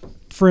saw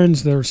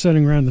friends that are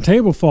sitting around the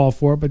table fall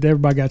for it, but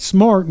everybody got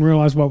smart and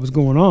realized what was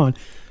going on.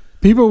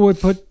 People would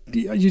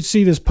you'd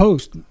see this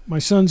post, my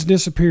son's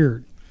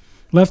disappeared,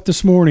 left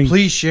this morning.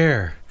 Please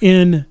share.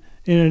 And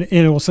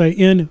it will say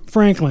in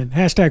Franklin,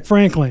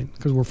 #Franklin,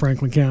 because we're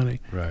Franklin County.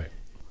 Right.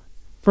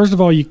 First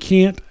of all, you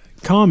can't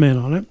comment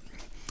on it.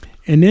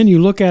 And then you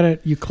look at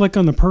it, you click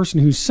on the person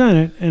who sent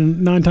it,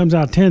 and 9 times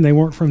out of 10, they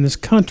weren't from this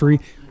country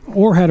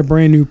or had a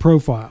brand new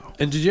profile.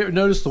 And did you ever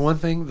notice the one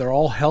thing? They're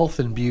all health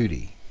and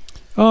beauty.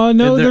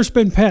 No, there's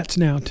been pets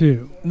now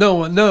too.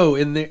 No.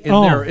 In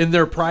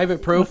their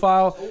private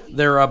profile,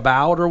 their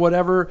about or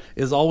whatever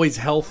is always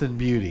health and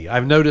beauty.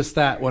 I've noticed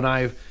that when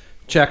I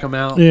check them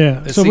out.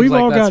 Yeah, so we've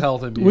all got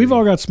health and beauty. We've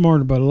all got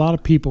smarter, but a lot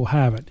of people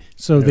haven't.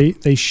 So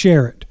they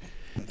share it.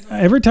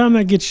 Every time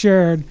that gets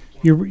shared,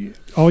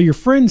 all your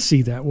friends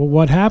see that. Well,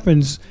 what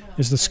happens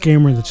is the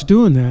scammer that's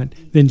doing that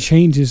then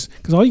changes,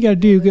 because all you got to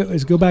do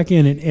is go back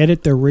in and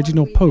edit the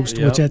original post,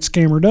 which that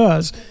scammer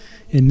does,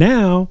 and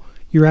now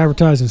you're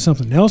advertising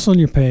something else on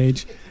your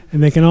page,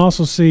 and they can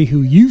also see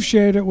who you've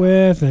shared it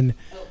with and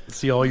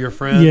see all your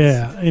friends.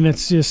 Yeah, and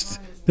it's just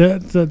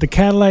the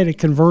catalytic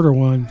converter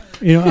one.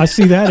 I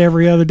see that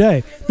every other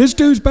day. This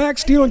dude's back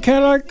stealing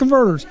catalytic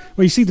converters.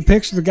 Well, you see the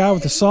picture of the guy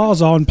with the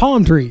sawzall and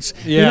palm trees.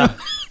 Yeah.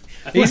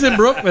 He's in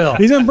Brookville.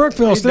 He's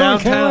stealing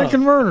catalytic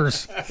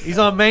converters. He's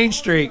on Main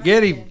Street.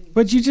 Get him.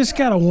 But you just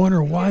got to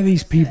wonder why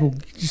these people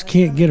just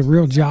can't get a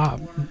real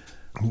job.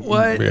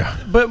 What? Yeah.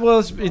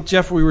 But,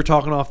 Jeff, we were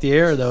talking off the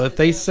air, though. If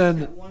they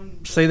send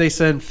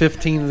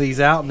 15 of these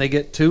out and they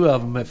get 2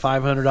 of them at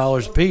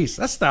 $500 a piece,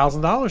 that's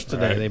 $1,000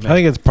 today. Right. They make. I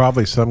think it's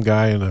probably some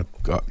guy in a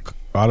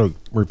auto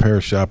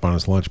repair shop on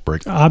his lunch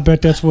break. I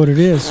bet that's what it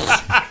is.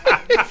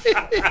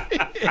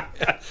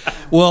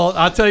 Well,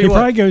 I'll tell you what. He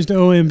probably goes to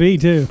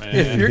OMB too.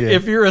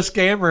 If you're a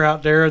scammer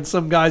out there and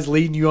some guy's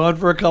leading you on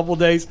for a couple of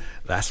days,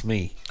 that's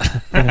me.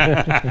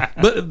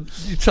 But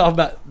you talk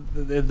about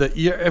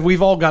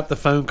we've all got the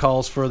phone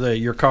calls for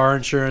your car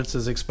insurance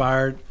is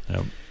expired.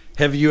 Yep.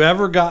 Have you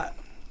ever got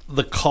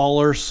the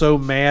caller so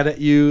mad at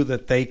you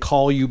that they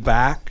call you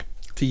back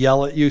to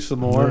yell at you some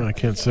more? No, I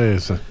can't say.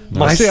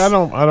 I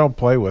don't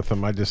play with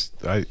them. I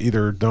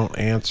either don't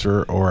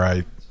answer or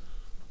I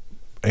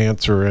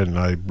answer and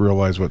I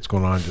realize what's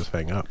going on, just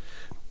hang up.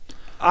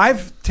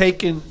 I've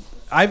gotten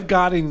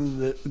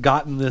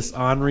this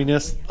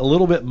orneriness a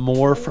little bit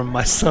more from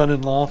my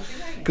son-in-law,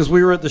 because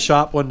we were at the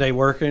shop one day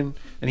working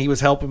and he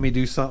was helping me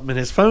do something and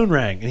his phone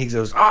rang and he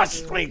goes,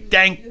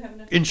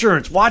 dang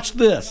insurance, watch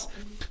this.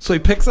 So he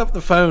picks up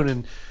the phone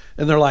and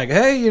they're like,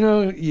 hey,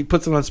 he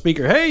puts it on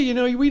speaker. Hey,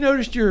 we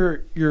noticed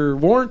your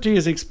warranty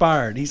is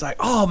expired. He's like,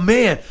 oh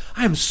man,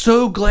 I am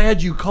so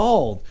glad you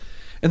called.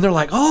 And they're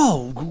like,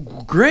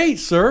 oh, great,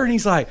 sir. And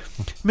he's like,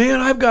 man,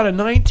 I've got a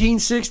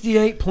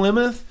 1968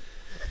 Plymouth.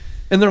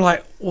 And they're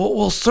like,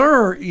 well,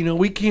 sir,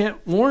 we can't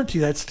warranty.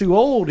 That's too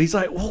old. He's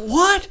like, well,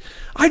 what?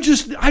 I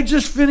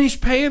just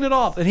finished paying it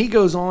off. And he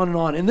goes on and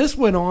on. And this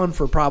went on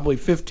for probably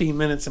 15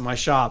 minutes in my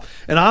shop.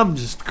 And I'm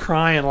just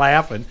crying,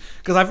 laughing,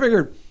 because I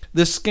figured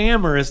this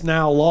scammer has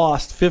now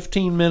lost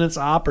 15 minutes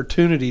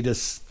opportunity to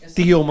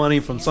steal money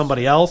from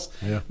somebody else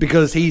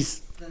because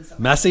he's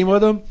messing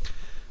with them.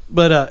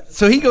 But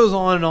so he goes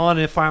on and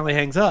it finally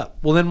hangs up.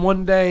 Well, then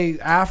one day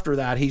after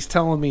that, he's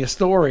telling me a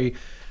story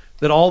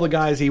that all the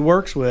guys he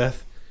works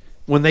with,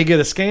 when they get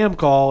a scam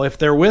call, if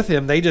they're with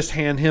him, they just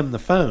hand him the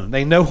phone.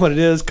 They know what it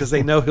is because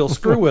they know he'll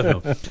screw with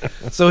them.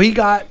 So he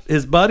got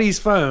his buddy's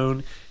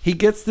phone. He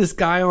gets this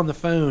guy on the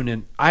phone,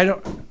 and I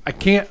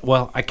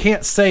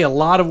can't say a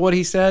lot of what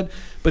he said,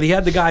 but he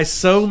had the guy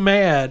so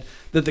mad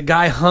that the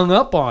guy hung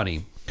up on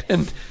him.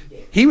 And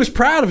he was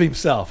proud of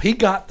himself. He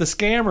got the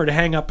scammer to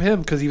hang up him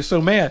because he was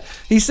so mad.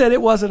 He said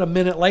it wasn't a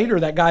minute later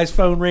that guy's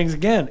phone rings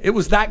again. It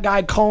was that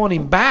guy calling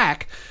him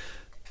back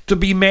to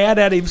be mad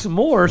at him some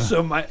more.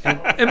 So my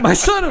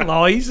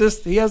son-in-law,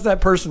 he has that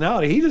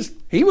personality.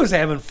 He was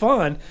having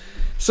fun.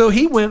 So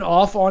he went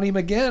off on him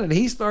again, and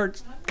he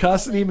starts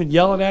cussing him and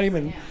yelling at him.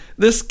 And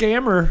this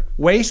scammer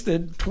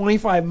wasted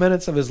 25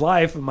 minutes of his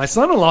life. And my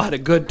son-in-law had a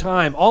good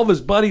time. All of his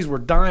buddies were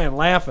dying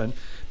laughing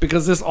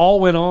because this all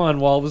went on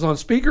while it was on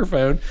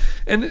speakerphone.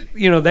 And,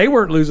 they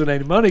weren't losing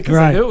any money because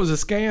they knew it was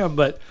a scam.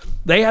 But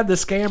they had the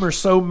scammer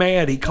so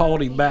mad he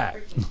called him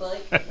back.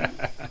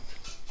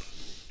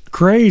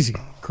 Crazy.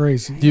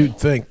 You'd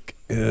think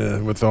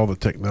with all the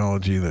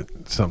technology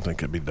that something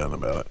could be done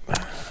about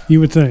it. You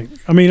would think.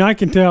 I mean, I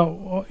can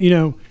tell,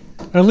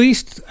 at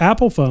least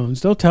Apple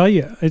phones, they'll tell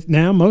you it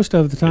now. Most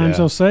of the times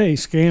they'll say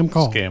scam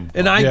call.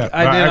 And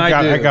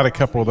I got a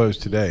couple of those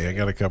today. I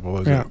got a couple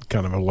of those that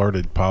kind of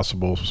alerted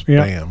possible spam.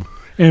 Yeah.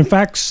 And in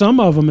fact, some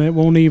of them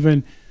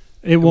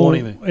it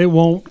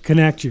won't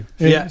connect you.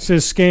 It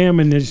says scam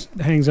and it just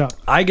hangs up.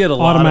 I get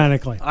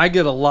automatically. I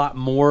get a lot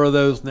more of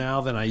those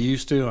now than I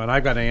used to, and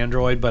I've got an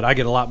Android, but I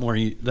get a lot more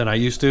than I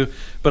used to.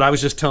 But I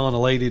was just telling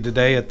a lady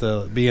today at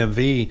the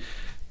BMV,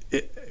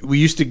 we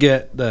used to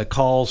get the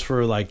calls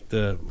for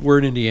we're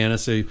in Indiana,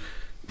 so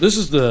this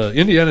is the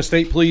Indiana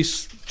State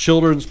Police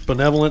Children's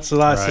Benevolent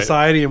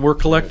Society, and we're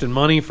collecting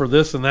money for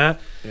this and that.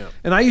 Yeah.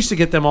 And I used to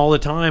get them all the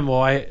time.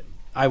 Well,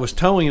 I was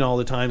towing all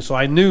the time, so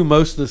I knew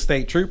most of the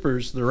state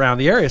troopers around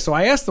the area. So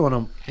I asked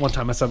them one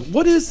time, I said,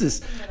 what is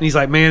this? And he's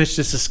like, man, it's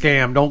just a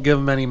scam. Don't give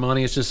them any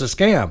money. It's just a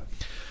scam.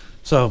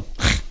 So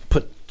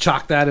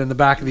chalk that in the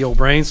back of the old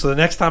brain. So the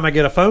next time I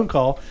get a phone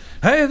call,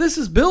 hey, this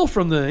is Bill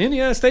from the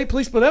Indiana State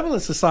Police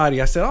Benevolent Society.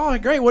 I said, oh,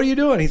 great. What are you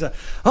doing? He said,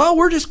 oh,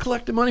 we're just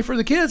collecting money for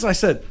the kids. I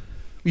said,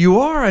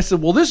 you are? I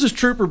said, well, this is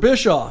Trooper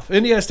Bischoff,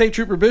 Indiana State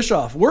Trooper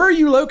Bischoff. Where are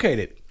you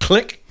located?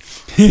 Click.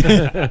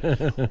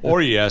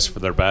 Or you ask for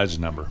their badge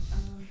number.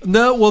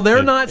 No, well,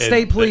 they're not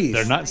state police.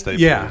 They're not state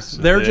Yeah, police.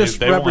 they're just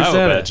they represented. They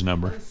don't have a badge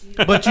number.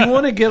 But you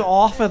want to get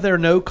off of their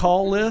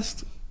no-call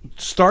list,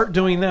 start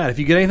doing that. If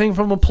you get anything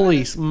from a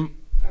police,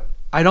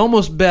 I'd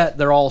almost bet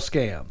they're all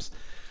scams.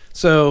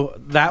 So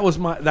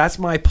that's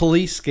my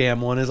police scam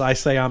one, is I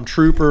say I'm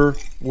trooper,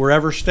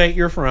 wherever state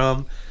you're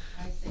from,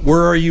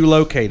 where are you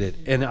located?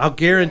 And I'll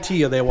guarantee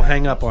you they will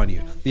hang up on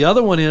you. The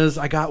other one is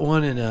I got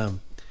one in,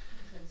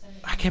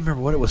 I can't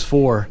remember what it was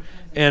for,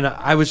 and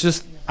I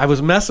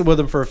was messing with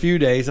them for a few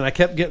days, and I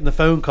kept getting the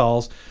phone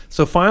calls.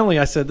 So finally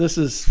I said, this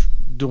is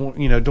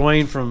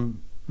Dwayne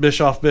from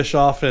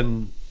Bischoff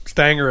and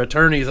Stanger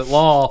Attorneys at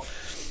Law,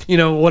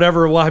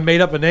 whatever. Well, I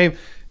made up a name.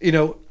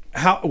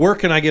 Where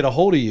can I get a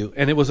hold of you?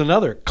 And it was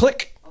another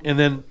click, and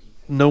then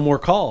no more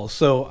calls.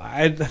 So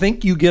I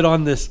think you get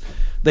on this.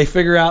 They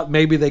figure out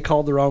maybe they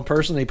called the wrong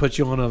person. They put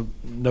you on a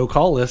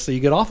no-call list, so you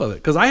get off of it.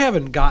 Because I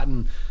haven't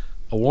gotten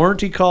a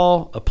warranty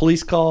call, a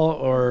police call,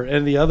 or any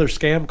of the other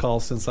scam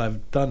calls since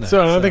I've done that.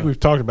 So I think we've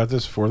talked about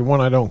this before. The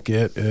one I don't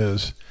get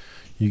is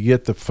you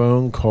get the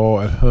phone call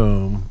at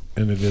home,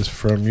 and it is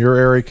from your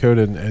area code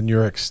and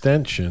your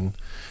extension.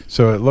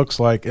 So it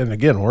looks like, and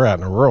again, we're out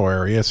in a rural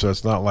area, so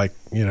it's not like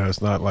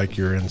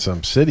you're in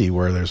some city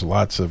where there's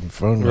lots of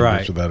phone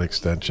numbers with that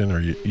extension,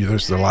 or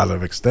there's a lot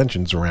of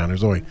extensions around.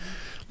 There's only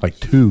like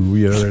two,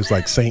 there's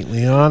like St.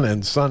 Leon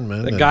and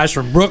Sunman. The guys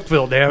from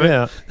Brookville, damn it.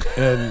 Yeah,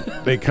 and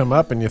they come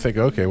up and you think,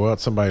 okay, well,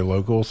 it's somebody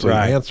local, so you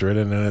answer it,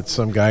 and then it's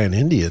some guy in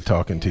India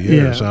talking to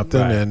you or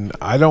something, and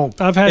I don't.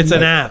 I've had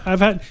an app.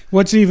 I've had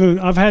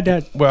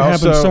that happen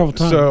several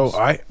times. So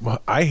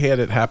I had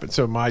it happen.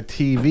 So my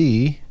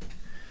TV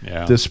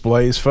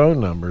displays phone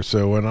numbers.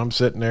 So when I'm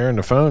sitting there and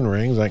the phone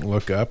rings, I can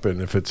look up,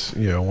 and if it's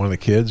one of the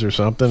kids or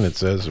something, it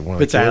says one of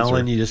the kids. If it's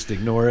Alan, you just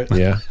ignore it.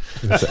 Yeah,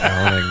 it's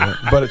Alan,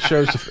 but it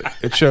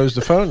shows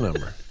the phone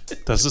number.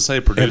 Does it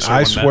say producer?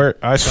 And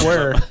I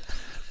swear,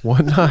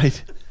 one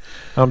night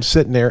I'm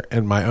sitting there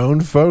and my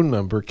own phone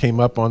number came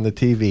up on the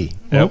TV.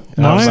 Yep,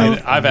 I've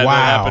had that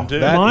happen too.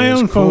 My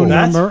own phone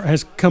number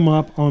has come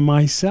up on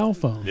my cell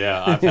phone.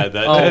 Yeah, I've had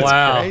that. Oh,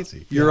 wow.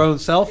 Crazy. Your own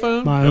cell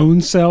phone? My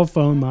own cell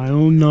phone, my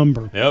own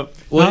number. Yep.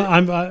 Well,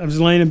 I was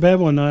laying in bed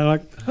one night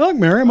like, look,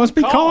 Mary, I must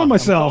be calling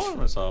myself.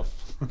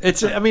 It's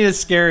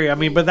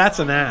scary. But that's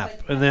an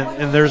app, and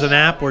there's an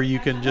app where you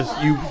can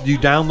just you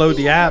download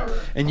the app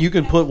and you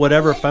can put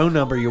whatever phone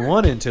number you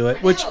want into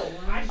it. Which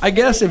I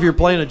guess if you're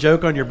playing a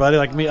joke on your buddy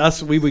like me,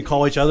 we would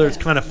call each other. It's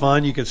kind of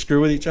fun. You can screw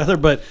with each other,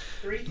 but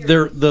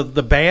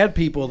the bad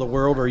people of the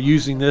world are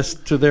using this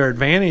to their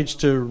advantage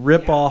to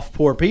rip off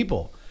poor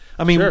people.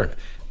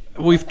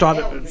 We've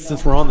taught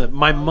since we're on that.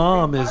 My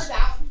mom is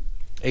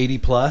 80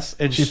 plus,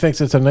 and she thinks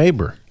it's a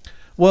neighbor.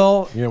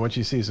 Well, when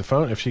she sees the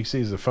phone, if she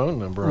sees the phone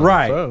number on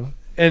the phone.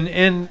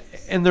 and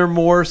they're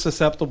more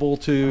susceptible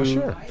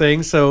to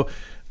things. So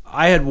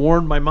I had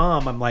warned my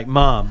mom. I'm like,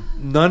 Mom,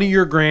 none of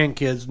your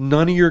grandkids,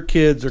 none of your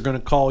kids are going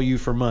to call you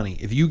for money.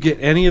 If you get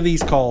any of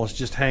these calls,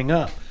 just hang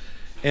up.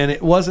 And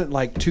it wasn't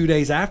like 2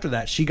 days after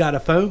that, she got a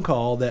phone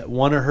call that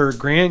one of her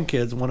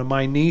grandkids, one of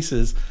my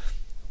nieces,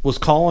 was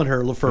calling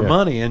her for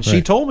money. And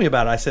she told me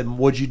about it. I said,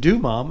 what'd you do,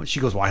 Mom? She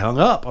goes, well, I hung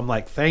up. I'm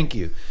like, thank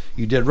you.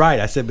 You did right.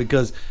 I said,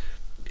 because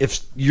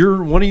if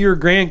one of your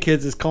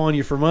grandkids is calling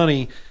you for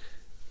money,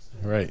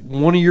 right,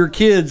 one of your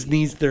kids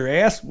needs their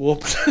ass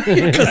whooped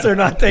because they're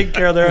not taking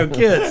care of their own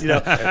kids,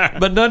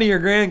 But none of your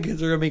grandkids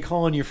are going to be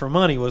calling you for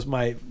money was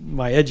my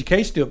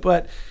education to it.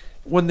 But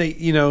when they,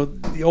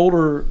 the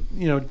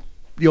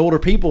older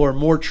people are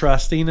more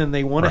trusting and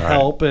they want to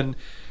help, and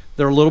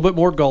they're a little bit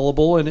more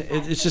gullible, and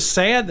it's just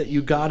sad that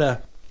you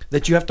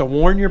have to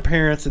warn your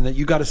parents and that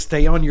you got to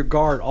stay on your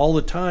guard all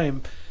the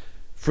time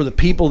for the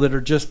people that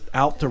are just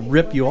out to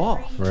rip you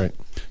off. Right.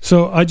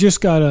 So I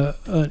just got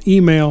an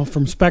email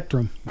from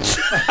Spectrum.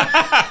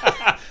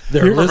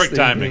 Perfect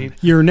timing.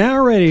 You're now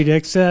ready to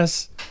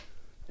access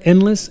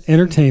endless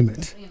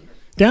entertainment.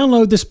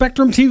 Download the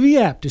Spectrum TV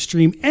app to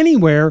stream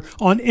anywhere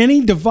on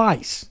any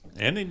device.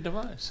 Any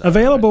device.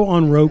 Available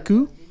on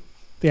Roku,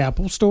 the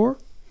Apple Store,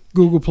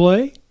 Google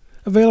Play.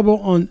 Available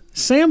on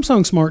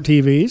Samsung Smart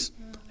TVs,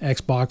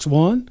 Xbox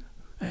One,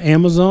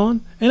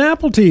 Amazon, and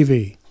Apple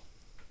TV.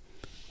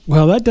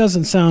 Well, that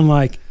doesn't sound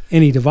like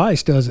any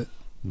device, does it?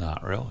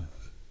 Not really.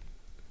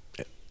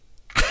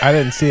 I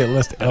didn't see it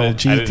list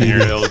LG I didn't TV. hear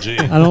LG.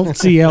 I don't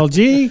see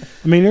LG.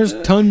 I mean, there's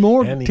a ton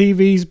more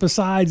TVs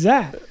besides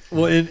that.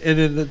 Well, and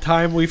in the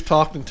time we've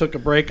talked and took a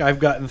break, I've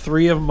gotten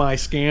 3 of my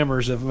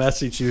scammers have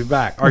messaged you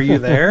back. Are you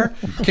there?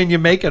 Can you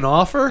make an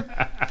offer?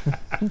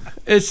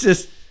 It's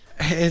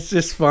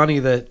just funny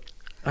that,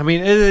 I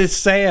mean, it is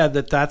sad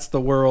that that's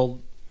the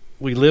world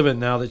we live in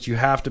now, that you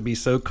have to be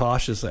so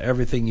cautious of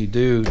everything you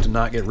do to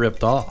not get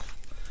ripped off.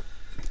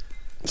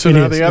 So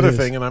now the other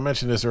thing, and I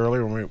mentioned this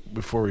earlier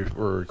before we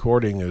were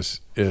recording,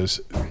 is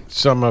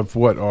some of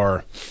what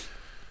are,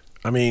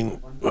 I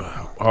mean,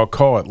 I'll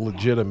call it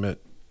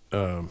legitimate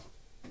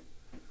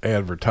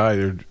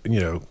advertiser,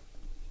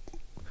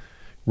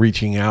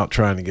 reaching out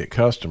trying to get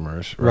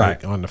customers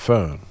right on the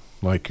phone,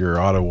 like your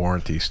auto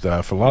warranty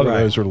stuff. A lot of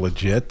those are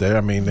legit.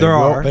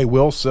 They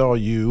will sell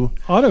you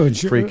auto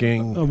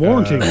freaking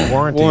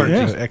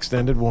warranty,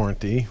 extended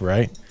warranty,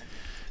 right?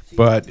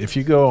 But if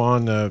you go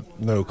on the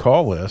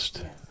no-call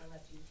list,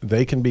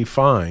 they can be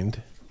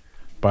fined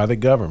by the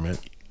government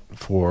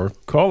for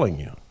calling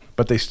you.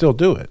 But they still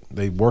do it.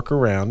 They work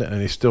around it, and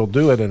they still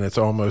do it, and it's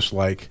almost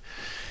like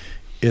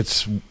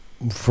it's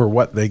for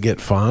what they get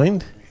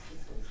fined.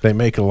 They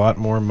make a lot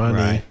more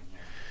money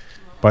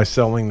by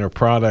selling their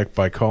product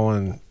by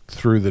calling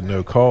through the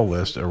no-call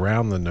list,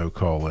 around the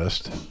no-call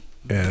list.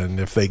 And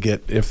if they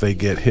get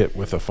hit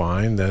with a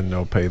fine, then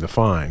they'll pay the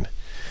fine.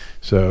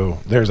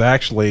 So there's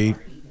actually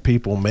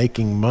people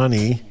making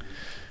money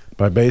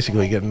by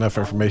basically getting enough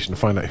information to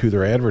find out who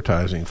they're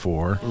advertising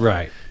for.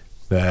 Right.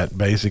 That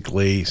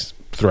basically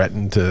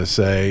threaten to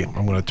say,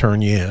 I'm going to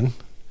turn you in,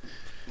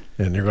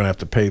 and you're going to have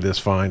to pay this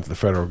fine to the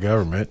federal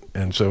government.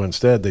 And so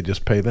instead they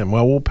just pay them.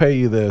 Well, we'll pay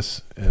you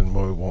this, and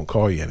we won't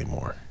call you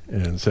anymore.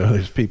 And so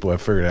there's people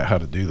have figured out how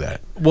to do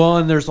that. Well,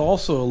 and there's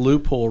also a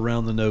loophole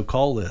around the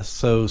no-call list.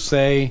 So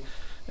say,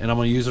 and I'm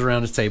going to use it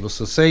around the table.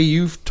 So say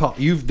you've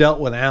dealt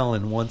with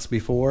Alan once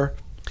before.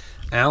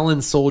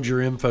 Alan sold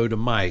your info to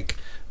Mike.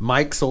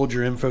 Mike sold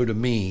your info to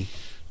me.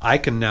 I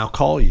can now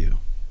call you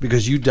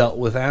because you dealt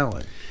with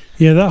Alan.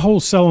 Yeah, that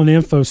whole selling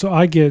info. So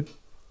I get,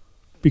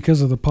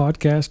 because of the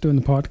podcast, doing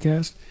the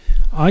podcast,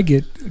 I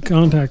get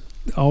contact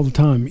all the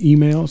time,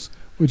 emails.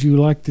 Would you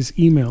like this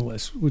email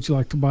list? Would you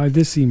like to buy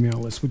this email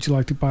list? Would you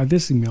like to buy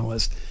this email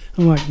list?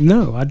 I'm like,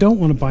 no, I don't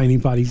want to buy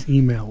anybody's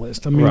email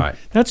list. I mean,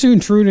 that's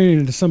intruding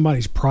into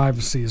somebody's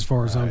privacy as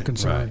far as I'm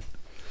concerned.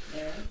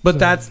 But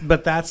that's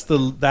the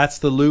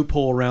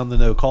loophole around the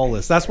no-call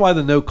list. That's why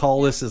the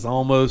no-call list is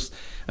almost,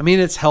 I mean,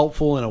 it's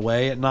helpful in a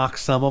way. It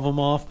knocks some of them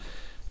off.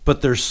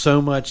 But there's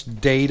so much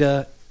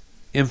data,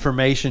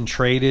 information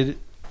traded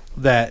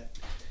that,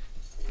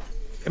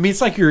 I mean,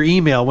 it's like your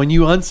email. When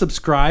you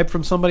unsubscribe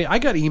from somebody, I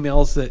got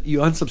emails that you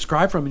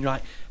unsubscribe from, and you're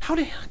like, how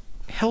the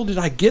hell did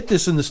I get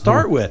this in the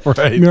start with?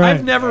 Right.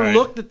 I've never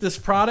looked at this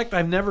product.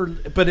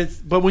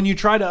 But when you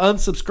try to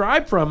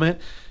unsubscribe from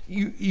it,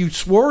 you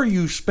swore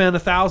you spent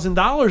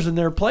 $1,000 in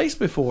their place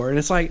before, and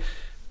it's like,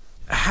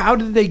 how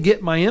did they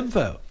get my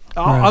info?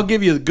 I'll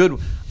give you the good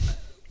one.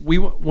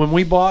 When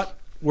we bought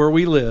where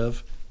we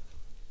live,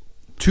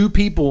 3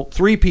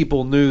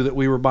 people knew that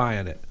we were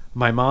buying it.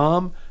 My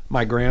mom,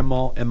 my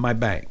grandma, and my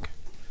bank.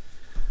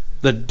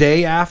 The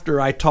day after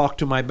I talked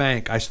to my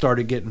bank, I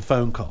started getting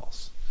phone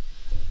calls.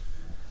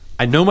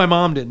 I know my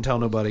mom didn't tell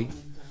nobody.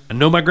 I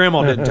know my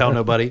grandma didn't tell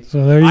nobody.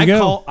 So there you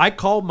go. I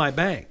called my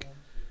bank,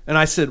 and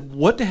I said,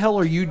 what the hell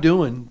are you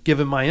doing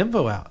giving my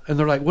info out? And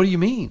they're like, what do you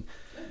mean?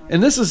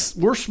 And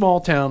we're small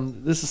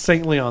town. This is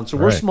St. Leon, so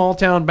we're small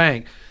town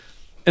bank.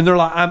 And they're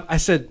like, I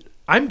said,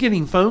 I'm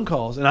getting phone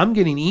calls and I'm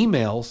getting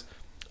emails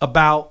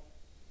about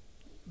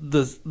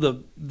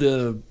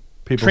the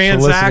People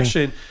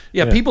transaction.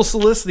 People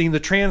soliciting the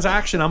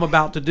transaction I'm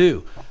about to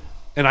do.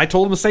 And I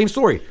told them the same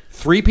story.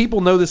 3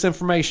 people know this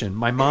information: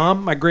 my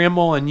mom, my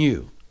grandma, and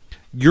you.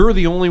 You're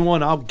the only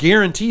one, I'll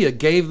guarantee you,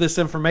 gave this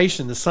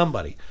information to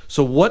somebody.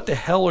 So what the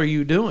hell are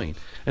you doing?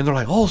 And they're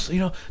like, oh,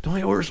 so,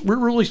 we're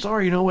really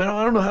sorry. I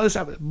don't know how this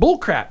happened. Bull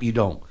crap, you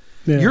don't.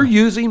 Yeah. You're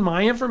using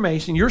my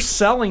information. You're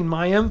selling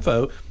my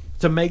info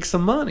to make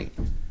some money.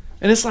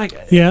 And it's like...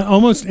 Yeah,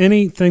 almost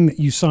anything that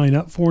you sign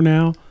up for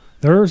now,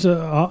 there's if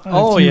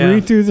you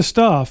read through the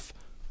stuff...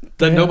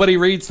 That nobody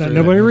reads through.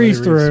 Nobody reads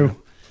through.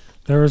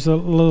 There's a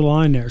little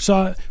line there.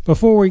 So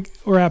before we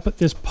wrap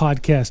this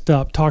podcast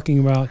up, talking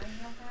about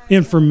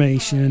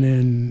information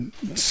and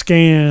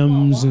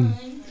scams and...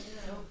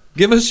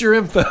 Give us your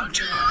info.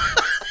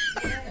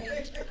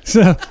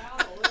 So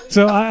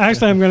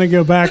I'm going to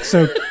go back.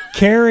 So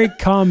Carrie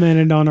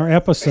commented on our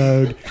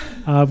episode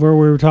where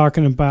we were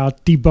talking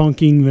about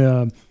debunking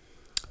the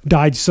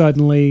died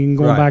suddenly and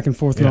going back and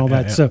forth and all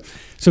that. Yeah.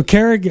 So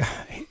Carrie,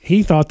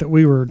 he thought that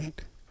we were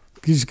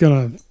just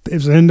going to, it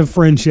was the end of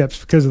friendships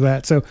because of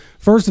that. So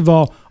first of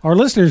all, our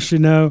listeners should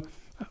know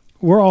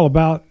we're all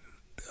about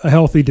a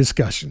healthy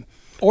discussion.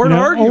 Or an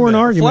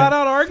argument. Flat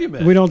out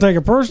argument. We don't take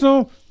it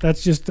personal.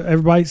 That's just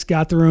everybody's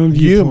got their own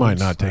viewpoints. You might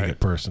not take it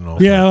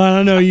personal. Yeah, well,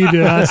 I know you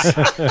do.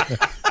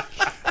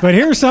 But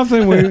here's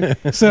something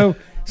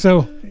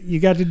so you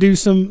got to do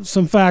some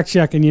fact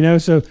checking,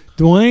 So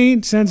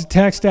Dwayne sends a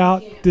text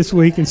out this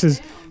week and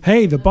says,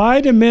 hey, the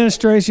Biden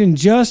administration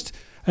just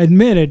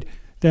admitted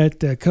that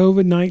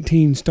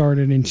COVID-19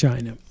 started in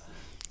China.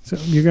 So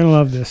you're going to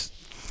love this.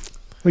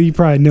 Well, you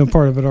probably know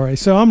part of it already.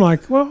 So I'm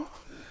like, well,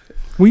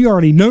 we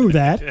already know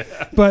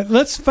that, but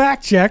let's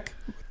fact check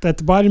that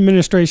the Biden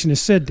administration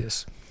has said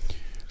this.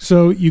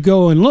 So you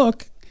go and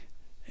look,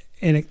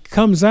 and it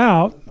comes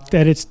out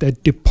that it's the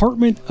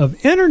Department of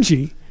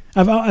Energy.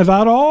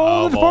 About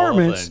all the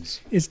departments,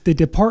 it's the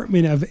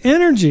Department of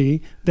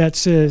Energy that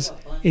says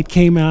it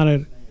came out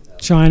of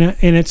China,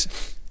 and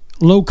it's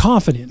low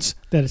confidence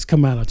that it's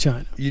come out of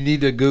China. You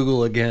need to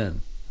Google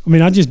again. I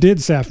mean, I just did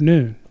this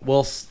afternoon.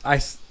 Well,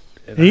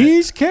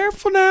 He's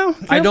careful now.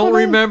 I don't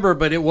remember,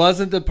 but it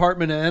wasn't the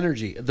Department of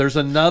Energy. There's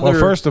another. Well,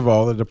 first of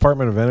all, the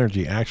Department of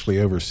Energy actually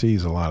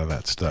oversees a lot of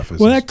that stuff.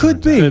 Well, that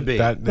could be.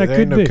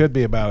 That could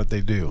be about it.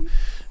 They do.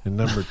 And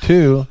number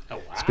 2,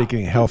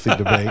 speaking of healthy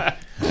debate,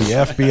 the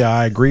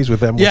FBI agrees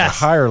with them with a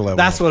higher level.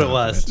 That's what it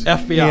was.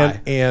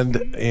 FBI.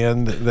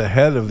 And the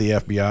head of the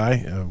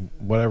FBI,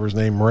 whatever his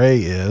name Ray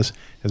is,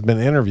 has been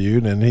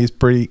interviewed, and he's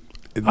pretty.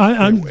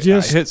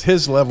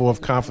 His level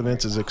of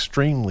confidence is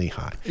extremely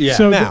high. Yeah.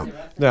 So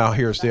now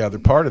here's the other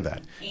part of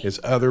that: is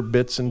other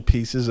bits and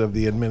pieces of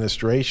the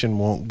administration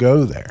won't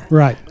go there.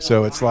 Right.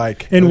 So it's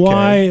like,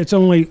 why it's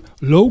only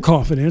low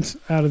confidence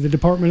out of the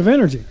Department of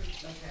Energy.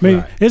 I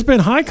mean, it's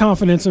been high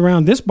confidence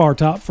around this bar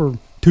top for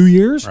 2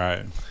 years.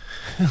 Right.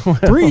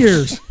 3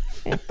 years.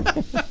 I'm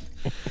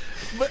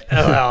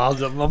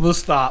going to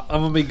stop.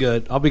 I'm going to be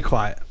good. I'll be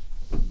quiet.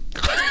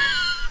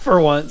 For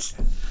once.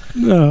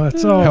 No,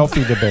 it's all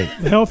healthy debate.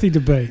 Healthy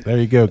debate. There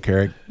you go,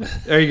 Carrick.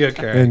 There you go,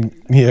 Carrick. And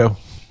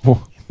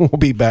we'll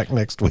be back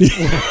next week.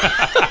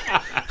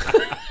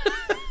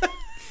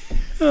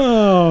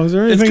 Oh, is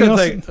there anything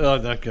else?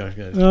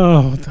 Good.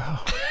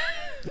 Oh,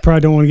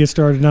 probably don't want to get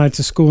started tonight. It's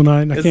a school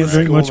night, and I can't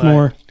drink much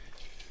more.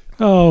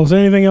 Oh, is there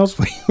anything else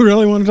we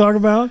really want to talk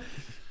about?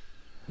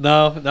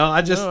 No,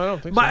 I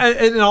don't think so.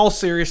 In all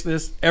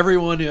seriousness,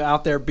 everyone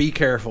out there, be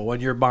careful when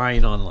you're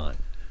buying online.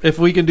 If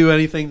we can do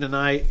anything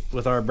tonight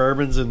with our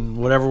bourbons and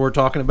whatever we're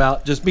talking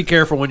about, just be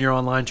careful when you're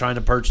online trying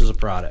to purchase a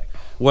product.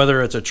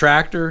 Whether it's a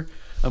tractor,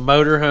 a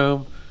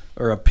motorhome,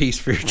 or a piece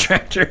for your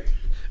tractor,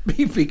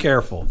 be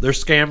careful.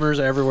 There's scammers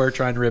everywhere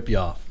trying to rip you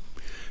off.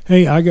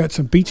 Hey, I got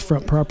some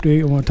beachfront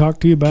property I want to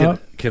talk to you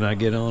about. Can I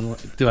get on?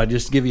 Do I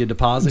just give you a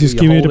deposit? Just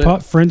give me a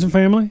deposit. Friends and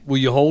family? Will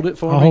you hold it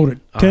for me? I'll hold it.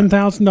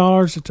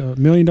 $10,000. It's $1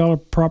 million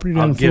property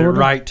down in Florida. I'll get it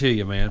right to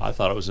you, man. I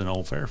thought it was in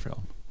Old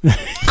Fairfield.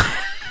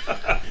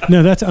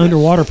 No, that's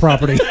underwater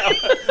property.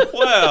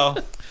 Well,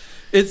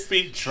 it's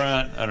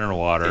beachfront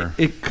underwater.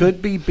 It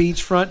could be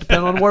beachfront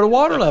depending on where the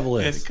water level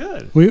is. It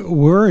could.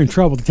 We're in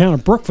trouble. The town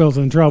of Brookville's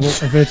in trouble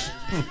if it's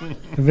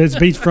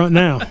beachfront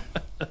now.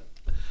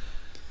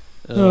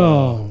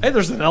 Hey,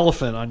 there's an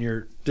elephant on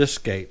your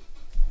discscape.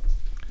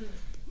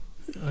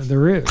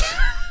 There is.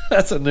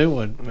 That's a new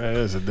one. That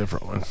is a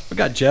different one. We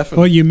got Jeff.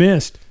 Well, you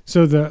missed.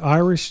 So the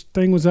Irish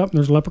thing was up, and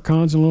there's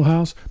leprechauns in a little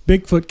house.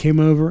 Bigfoot came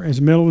over in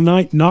the middle of the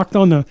night, knocked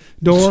on the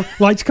door,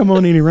 lights come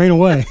on, and he ran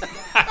away.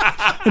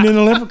 And then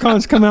the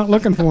leprechauns come out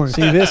looking for him.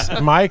 See this,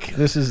 Mike?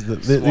 This is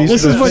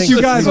this is what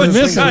you guys are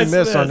missing.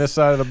 Miss on this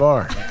side of the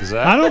bar. Exactly.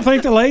 I don't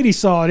think the lady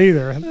saw it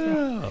either.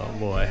 Oh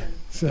boy.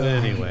 So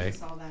anyway.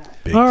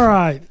 All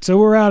right, so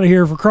we're out of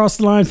here for Cross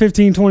the Line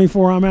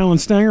 1524. I'm Alan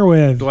Stanger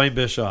with Dwayne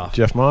Bischoff,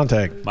 Jeff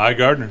Montag, Mike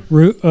Gardner,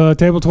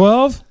 Table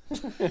 12.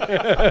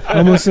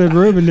 Almost said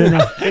Ruben,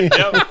 didn't I?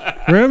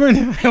 Yep.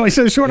 Ruben, oh, he's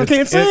so short I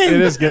can't sing. It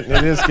is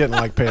getting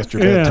like past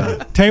your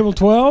bedtime. Table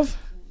 12.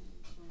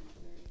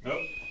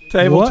 Nope.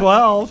 Table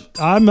 12.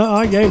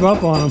 I gave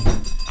up on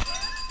him.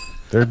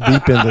 They're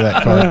deep into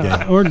that card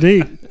game. We're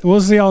deep.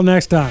 We'll see y'all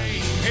next time.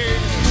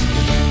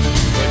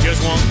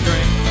 Just one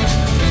drink.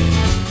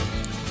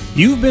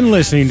 You've been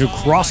listening to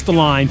Cross the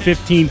Line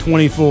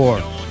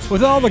 1524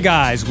 with all the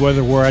guys,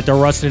 whether we're at the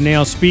Rusted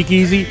Nail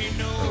Speakeasy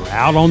or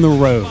out on the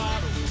road.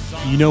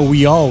 You know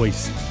we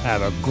always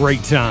have a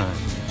great time.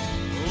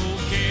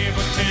 Okay,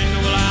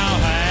 pretend well I'll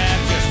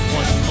have just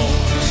one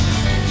more.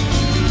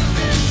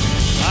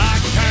 I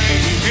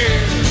came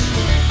here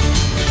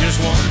for just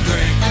one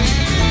drink.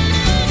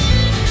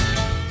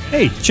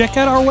 Hey, check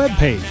out our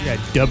webpage at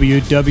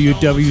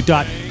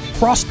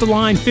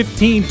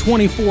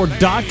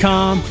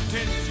www.crosstheline1524.com.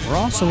 We're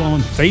also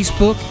on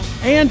Facebook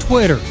and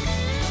Twitter.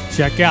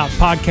 Check out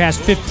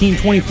Podcast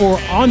 1524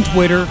 on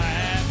Twitter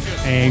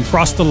and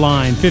Cross the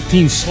Line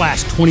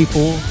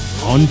 15/24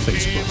 on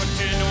Facebook.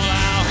 Pretend well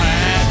I'll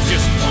have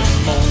just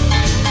one more.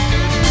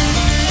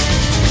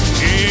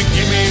 Yeah,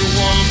 give me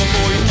one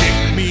before you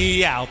kick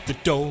me out the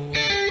door.